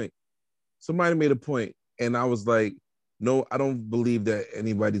made a point. Somebody made a point, and I was like, no, I don't believe that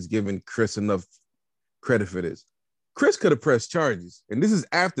anybody's giving Chris enough credit for this. Chris could have pressed charges, and this is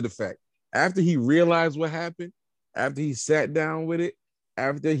after the fact. After he realized what happened, after he sat down with it,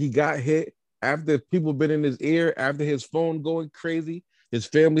 after he got hit, after people been in his ear, after his phone going crazy, his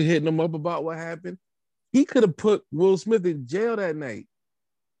family hitting him up about what happened, he could have put Will Smith in jail that night.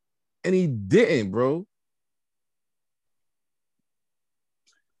 And he didn't, bro.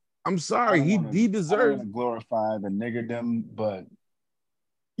 I'm sorry. He deserves. I don't want to glorify the niggerdom, but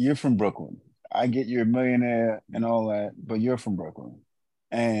you're from Brooklyn. I get you're a millionaire and all that, but you're from Brooklyn.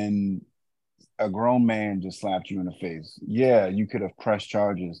 And a grown man just slapped you in the face. Yeah, you could have pressed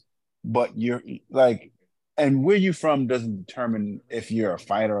charges, but you're like, and where you from doesn't determine if you're a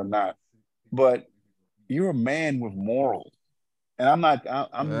fighter or not, but you're a man with morals. And I'm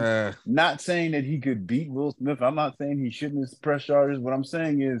not saying that he could beat Will Smith. I'm not saying he shouldn't have pressed charges. What I'm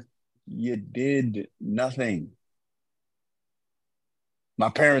saying is you did nothing. My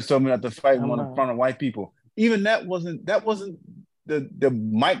parents told me not to fight one in front of white people. Even that wasn't the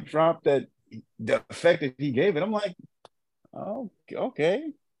mic drop, that the effect that he gave it. I'm like, oh,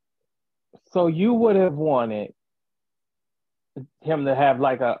 okay. So you would have wanted him to have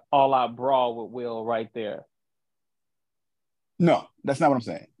like a all-out brawl with Will right there. No, that's not what I'm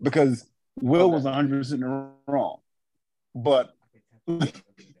saying. Because Will was 100% wrong. But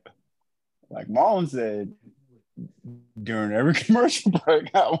like Marlon said, during every commercial break,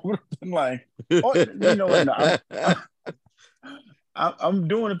 I would have been like, oh, you know what? No, I'm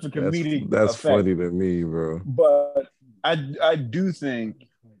doing it for comedic That's effect. funny to me, bro. But I do think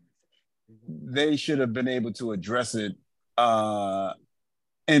they should have been able to address it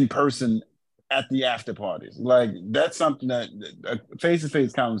in person at the after parties. Like, that's something that a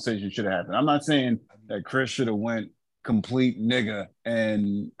face-to-face conversation should have happened. I'm not saying that Chris should have went complete nigga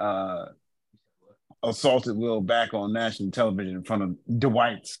and assaulted Will back on national television in front of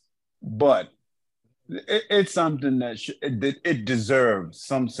Dwight's, but it's something that it deserves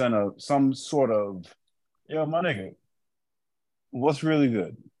some sort of, yo, my nigga, what's really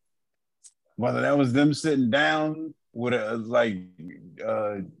good? Whether that was them sitting down with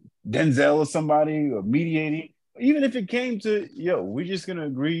Denzel or somebody, or mediating, even if it came to, yo, we're just gonna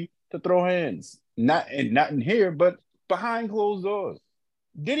agree to throw hands, not in here, but behind closed doors.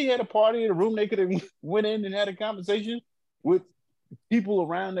 Did he had a party in a room they could have went in and had a conversation with people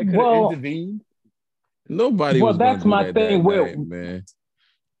around that could have intervened? Nobody was. That's my thing, Will. Man,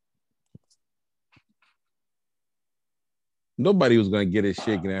 nobody was gonna get it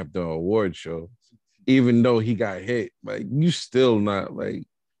shaken after an award show, even though he got hit. Like, you still not like,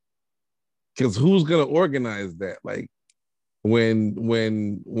 because who's gonna organize that? Like, when Will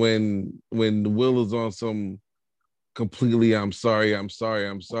is on some completely I'm sorry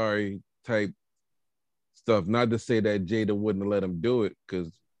type stuff. Not to say that Jada wouldn't have let him do it,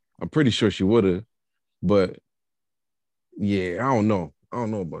 because I'm pretty sure she would have. But yeah, I don't know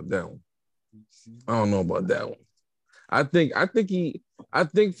about that one. I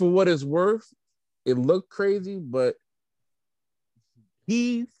think for what it's worth, it looked crazy, but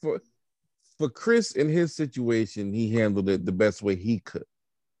for Chris in his situation, he handled it the best way he could.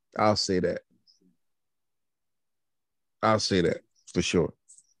 I'll say that for sure.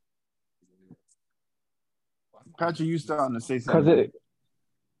 Patrick, you starting to say something?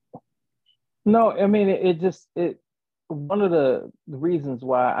 No, I mean, it one of the reasons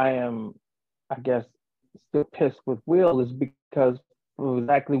why I am, I guess, still pissed with Will is because of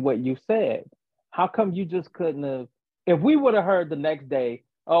exactly what you said. How come you just couldn't have, if we would have heard the next day,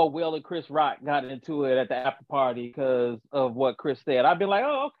 oh, Will and Chris Rock got into it at the after party because of what Chris said, I'd be like,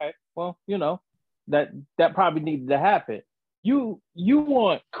 oh, okay, well, you know, that probably needed to happen. You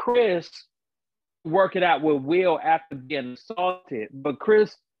want Chris to work it out with Will after being assaulted, but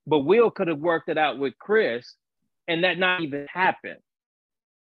Will could have worked it out with Chris and that not even happen.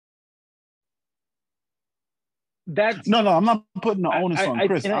 That's no, I'm not putting the onus on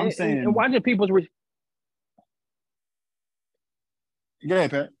Chris. I'm saying, and watching people's go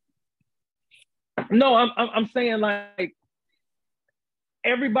ahead, Pat. No, I'm saying, like,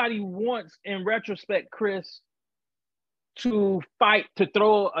 everybody wants, in retrospect, Chris to fight, to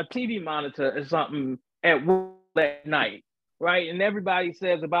throw a TV monitor or something at Will that night, right? And everybody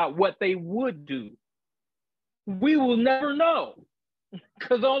says about what they would do. We will never know,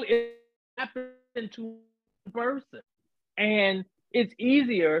 because only it happened to one person. And it's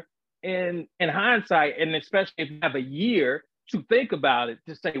easier in hindsight, and especially if you have a year to think about it,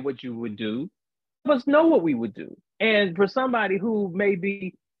 to say what you would do. Let us know what we would do. And for somebody who may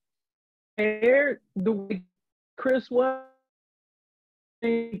be prepared the way Chris was,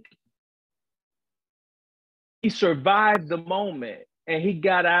 think he survived the moment and he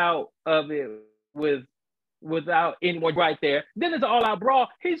got out of it without anyone right there. Then it's an all-out brawl.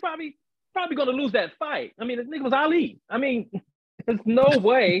 He's probably going to lose that fight. I mean, the nigga was Ali. I mean, there's no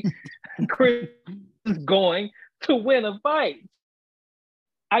way Chris is going to win a fight.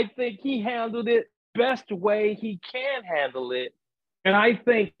 I think he handled it best way he can handle it. And I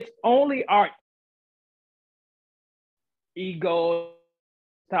think it's only our ego,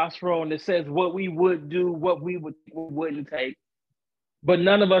 testosterone that says what we would do, what we wouldn't take. But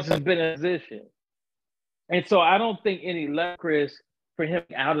none of us has been in a position. And so I don't think any left Chris for him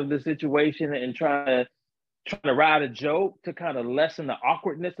out of the situation and trying to ride a joke to kind of lessen the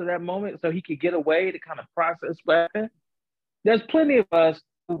awkwardness of that moment so he could get away to kind of process what happened. There's plenty of us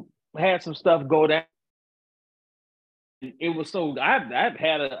who had some stuff go down. It was so, I've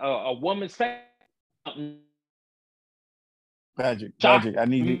had a woman say something. Patrick, I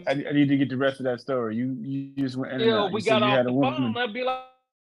need to get the rest of that story. You just went in and out. We got off the phone. I'd be like,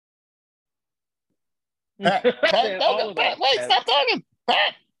 Pat, wait, stop talking.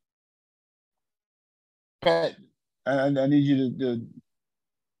 Pat, I need you to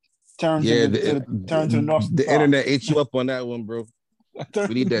turn to the north. The internet ate you up on that one, bro.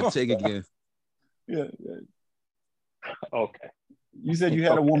 We need that take again. Yeah. Okay. You said you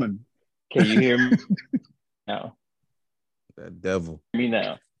had a woman. Can you hear me now? That devil. Me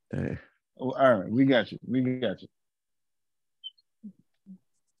now. Hey. All right, we got you. Can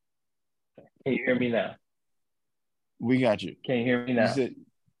you hear me now? We got you. Can you hear me now?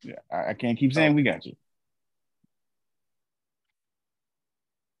 I can't keep saying we got you.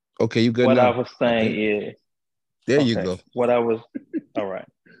 Okay, you good what now? I was saying is... There you go. All right.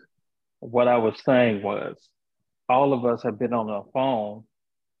 What I was saying was, all of us have been on the phone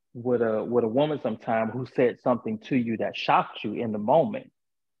with a woman sometime who said something to you that shocked you in the moment.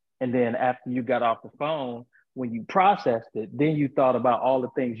 And then after you got off the phone, when you processed it, then you thought about all the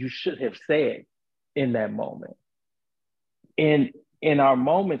things you should have said in that moment. In our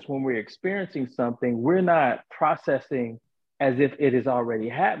moments when we're experiencing something, we're not processing as if it is already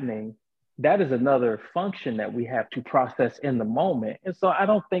happening. That is another function that we have to process in the moment. And so I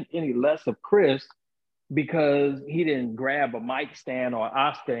don't think any less of Chris because he didn't grab a mic stand or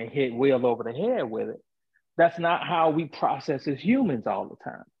Oscar and hit Will over the head with it. That's not how we process as humans all the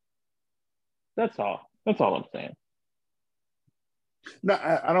time. That's all I'm saying. No,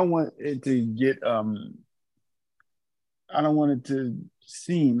 I don't want it to get I don't want it to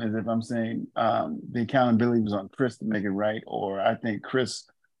seem as if I'm saying the accountability was on Chris to make it right, or I think Chris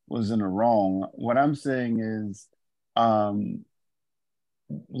was in the wrong. What I'm saying is,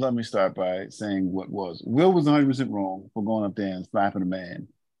 let me start by saying what was. Will was 100% wrong for going up there and slapping a man.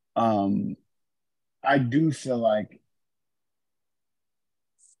 I do feel like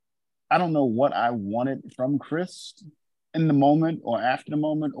I don't know what I wanted from Chris in the moment or after the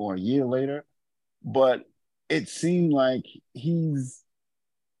moment or a year later, but it seemed like he's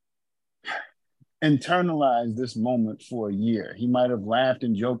internalized this moment for a year. He might have laughed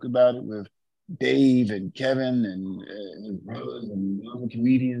and joked about it with Dave and Kevin and his brothers and other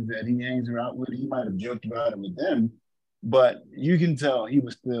comedians that he hangs around with. He might have joked about it with them, but you can tell he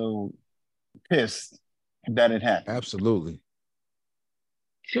was still pissed that it happened. Absolutely.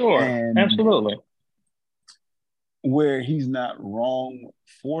 Sure, and absolutely. Where he's not wrong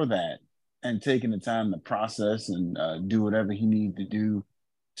for that and taking the time to process and do whatever he needs to do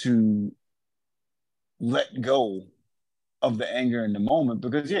to let go of the anger in the moment,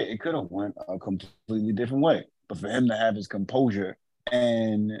 because it could have went a completely different way. But for him to have his composure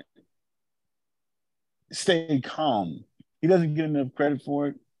and stay calm, he doesn't get enough credit for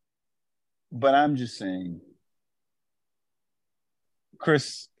it. But I'm just saying,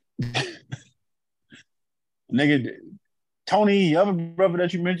 Chris, nigga, Tony, the other brother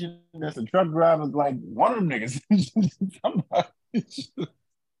that you mentioned, that's a truck driver, like one of them niggas.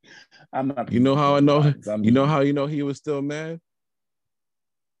 I'm not. You know how I know? You know how you know he was still mad?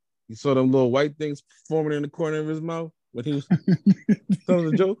 You saw them little white things forming in the corner of his mouth when he was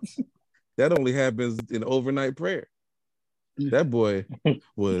telling the jokes? That only happens in overnight prayer. That boy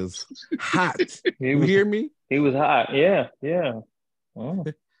was hot. You hear me? He was hot. Yeah. Oh.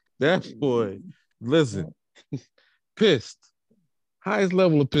 That boy, listen, pissed. Highest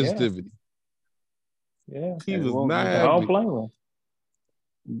level of positivity. Yeah. He was not I don't happy. blame him.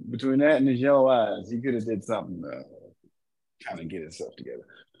 Between that and his yellow eyes, he could have did something kind of get himself together.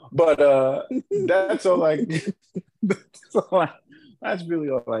 But that's all that's really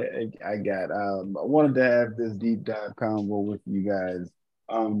all I got. I wanted to have this deep dive convo with you guys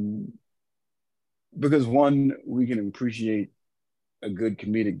because one, we can appreciate a good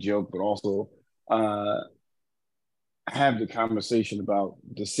comedic joke, but also have the conversation about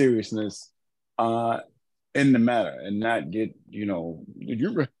the seriousness in the matter, and not get,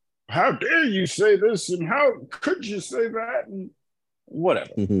 how dare you say this and how could you say that and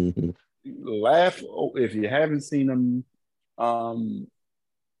whatever. Laugh if you haven't seen them. I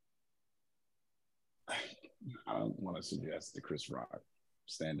don't want to suggest the Chris Rock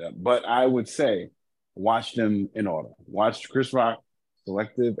stand up, but I would say watch them in order. Watch Chris Rock,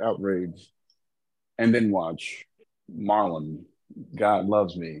 Selective Outrage, and then watch Marlon, God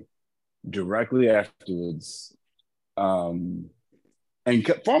Loves Me, directly afterwards. And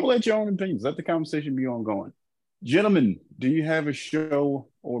formulate your own opinions. Let the conversation be ongoing. Gentlemen, do you have a show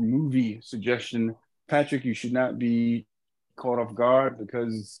or movie suggestion? Patrick, you should not be caught off guard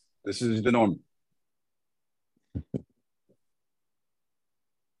because this is the norm.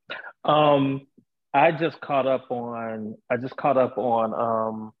 I just caught up on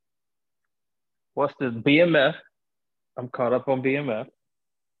what's this, BMF. I'm caught up on BMF.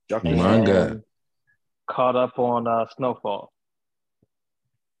 My God. Caught up on Snowfall.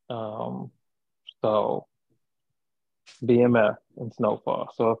 So BMF and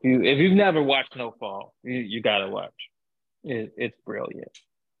Snowfall. So if you've never watched Snowfall, you gotta watch. It's brilliant.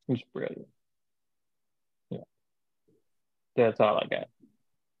 It's brilliant. Yeah. That's all I got.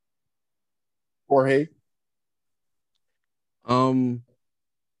 Jorge.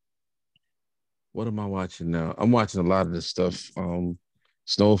 What am I watching now? I'm watching a lot of this stuff.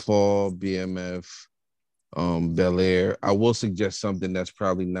 Snowfall, BMF, Bel Air. I will suggest something that's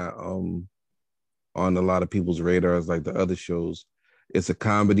probably not on a lot of people's radars like the other shows. It's a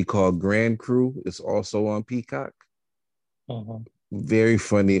comedy called Grand Crew. It's also on Peacock. Very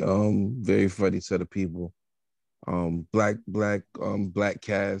funny set of people. Black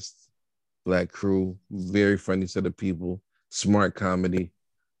cast, black crew, very funny set of people, smart comedy.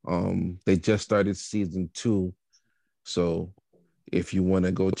 They just started season 2. So if you want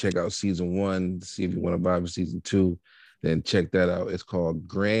to go check out season 1, see if you want to buy for season 2, then check that out. It's called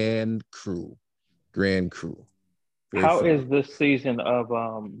Grand Crew. Grand Crew. Very How funny. is this season of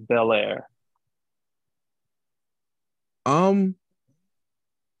Bel Air?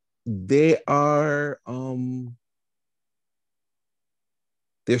 They are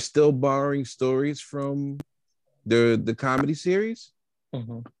they're still borrowing stories from the comedy series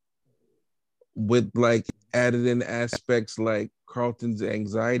with like added in aspects like Carlton's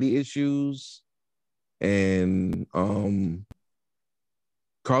anxiety issues and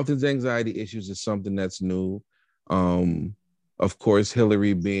Carlton's anxiety issues is something that's new. Of course,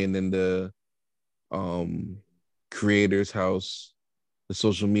 Hillary being in the creator's house, the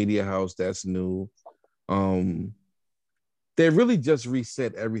social media house, that's new. They really just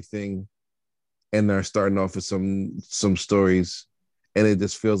reset everything and they're starting off with some stories, and it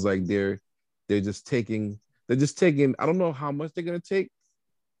just feels like they're just taking I don't know how much they're gonna take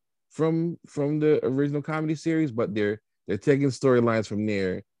from the original comedy series, but they're taking storylines from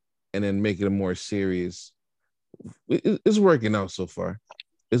there and then making them more serious. It's working out so far.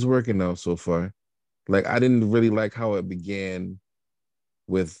 Like, I didn't really like how it began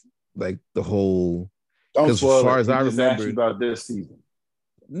with like the whole. Don't spoil as far it. as He I just remember, asked you about this season.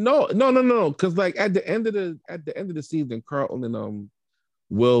 No. Because like at the end of the season, Carlton and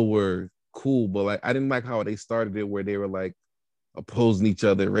Will were cool, but like I didn't like how they started it, where they were like opposing each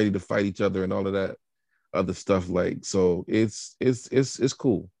other, ready to fight each other, and all of that other stuff. Like, so it's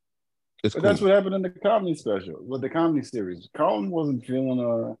cool. It's But cool. that's what happened in the comedy special, with the comedy series. Carlton wasn't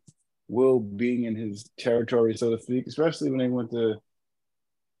feeling Will being in his territory, so to speak, especially when they went to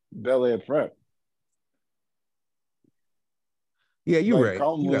Bel Air Prep. Yeah, you're Like, right.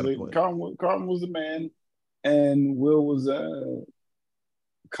 Carlton was the man, and Will was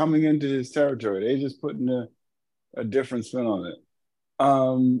coming into his territory. They just putting a different spin on it.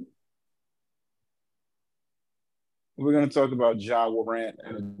 We're going to talk about Ja Morant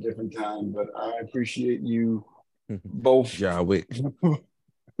at a different time, but I appreciate you both. Ja Wick.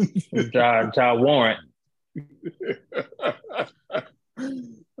 Ja Warrant.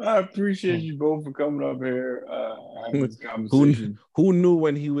 I appreciate you both for coming up here, having this conversation. Who knew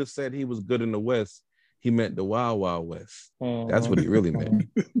when he said he was good in the West, he meant the Wild Wild West. That's what he really meant.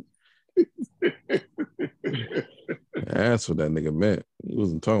 That's what that nigga meant. He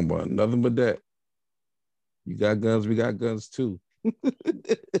wasn't talking about nothing but that. You got guns, we got guns too.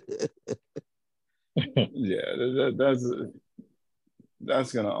 Yeah,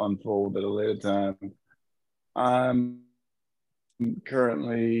 that's gonna unfold at a later time. I'm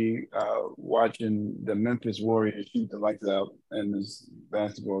currently watching the Memphis Warriors shoot the lights out in this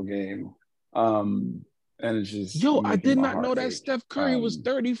basketball game, and And it's just I did not know that ache. Steph Curry was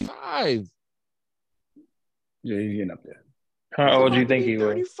 35. Yeah, he's getting up there. How old do you think he was?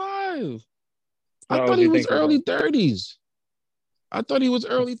 35. How I old thought do he you was think he early was? 30s. I thought he was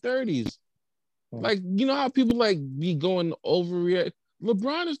early 30s. Like, you know how people like be going overreact.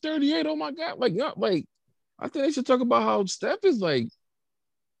 LeBron is 38. Oh my God. Like, I think they should talk about how Steph is like,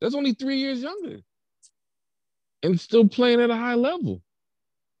 that's only 3 years younger. And still playing at a high level.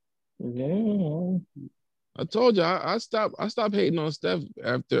 Yeah. I told you I stopped hating on Steph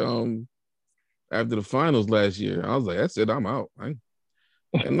after the finals last year. I was like, that's it, I'm out. I'm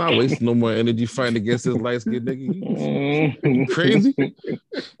not wasting no more energy fighting against this light-skinned nigga. You crazy?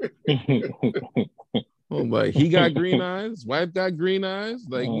 I'm like, he got green eyes, his wife got green eyes,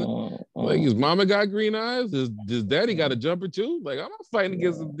 like his mama got green eyes, his daddy got a jumper too. Like, I'm not fighting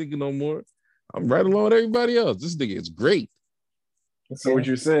against this nigga no more. I'm right along with everybody else. This nigga is great. So what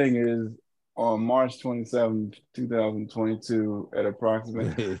you're saying is on March 27th, 2022 at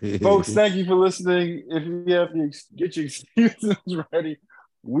approximately. Folks, thank you for listening. If you have to get your excuses ready,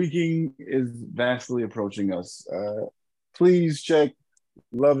 weekend is vastly approaching us. Please check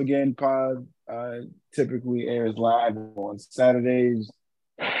Love Again Pod. Typically airs live on Saturdays.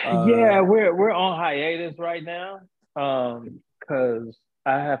 Yeah, we're on hiatus right now because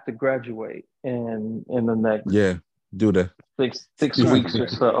I have to graduate in the next do that 6 weeks or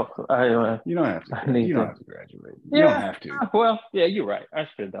so. You don't have to. You don't have to graduate. Yeah, you don't have to. Well, yeah, you're right. I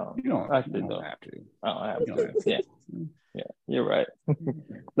should don't. You don't. I You should don't have to. I don't have to. Yeah, you're right.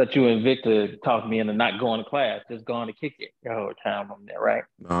 Let you and Victor talk me into not going to class, just going to kick it the whole time I'm there, right?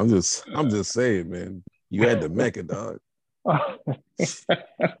 No, I'm just saying, man. You had the Mecca, dog.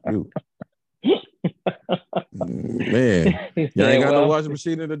 Man, y'all ain't got no washing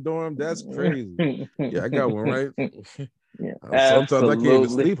machine in the dorm? That's crazy. Yeah, I got one, right? Sometimes I can't even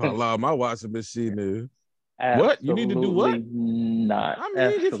sleep how loud my washing machine is. What? You need to do what? Not. I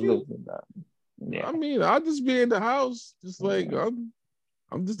mean, absolutely not. Yeah. I mean, I'll just be in the house, just like I'll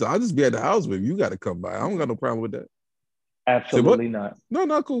just be at the house with you. You got to come by. I don't got no problem with that. Absolutely not. No,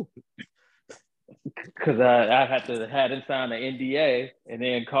 not cool. Because I had to have him sign an NDA and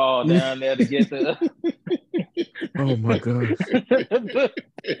then call down there to get the. Oh my gosh.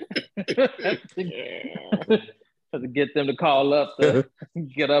 To get them to call up to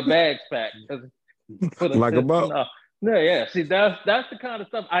get our bags packed. Like about. Yeah. See, that's the kind of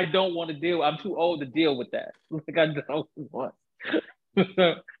stuff I don't want to deal. I'm too old to deal with that. Like I don't want.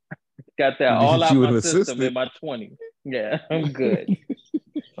 Got that all out my system in my 20s. Yeah, I'm good.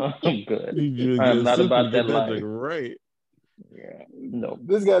 I'm good. I'm not about that life. Right. Yeah. No.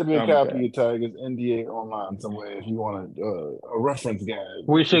 There's got to be a copy of Tiger's NDA online somewhere if you want a reference guide.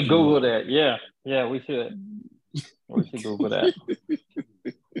 We should Google that. Yeah, we should. We should Google that.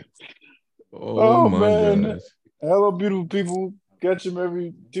 Oh my man. Gosh. Hello, beautiful people. Catch them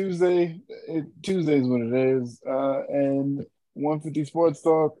every Tuesday. Tuesday's when it is. And 150 Sports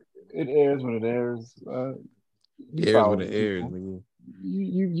Talk, it airs when it airs. It airs when it airs, nigga.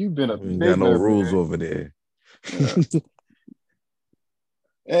 You've been up. Ain't got no rules over there. Yeah.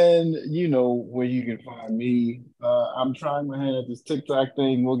 And you know where you can find me. I'm trying my hand at this TikTok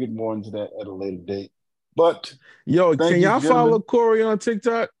thing. We'll get more into that at a later date. But yo, can y'all follow Corey on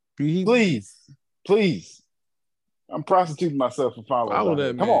TikTok? Please. I'm prostituting myself for followers. Follow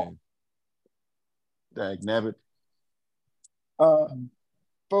that man. Come on. Dag nabbit.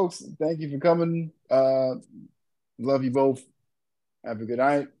 Folks, thank you for coming. Love you both. Have a good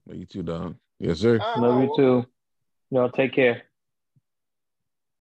night. Love you too, dog. Yes, sir. Love you too. Y'all take care.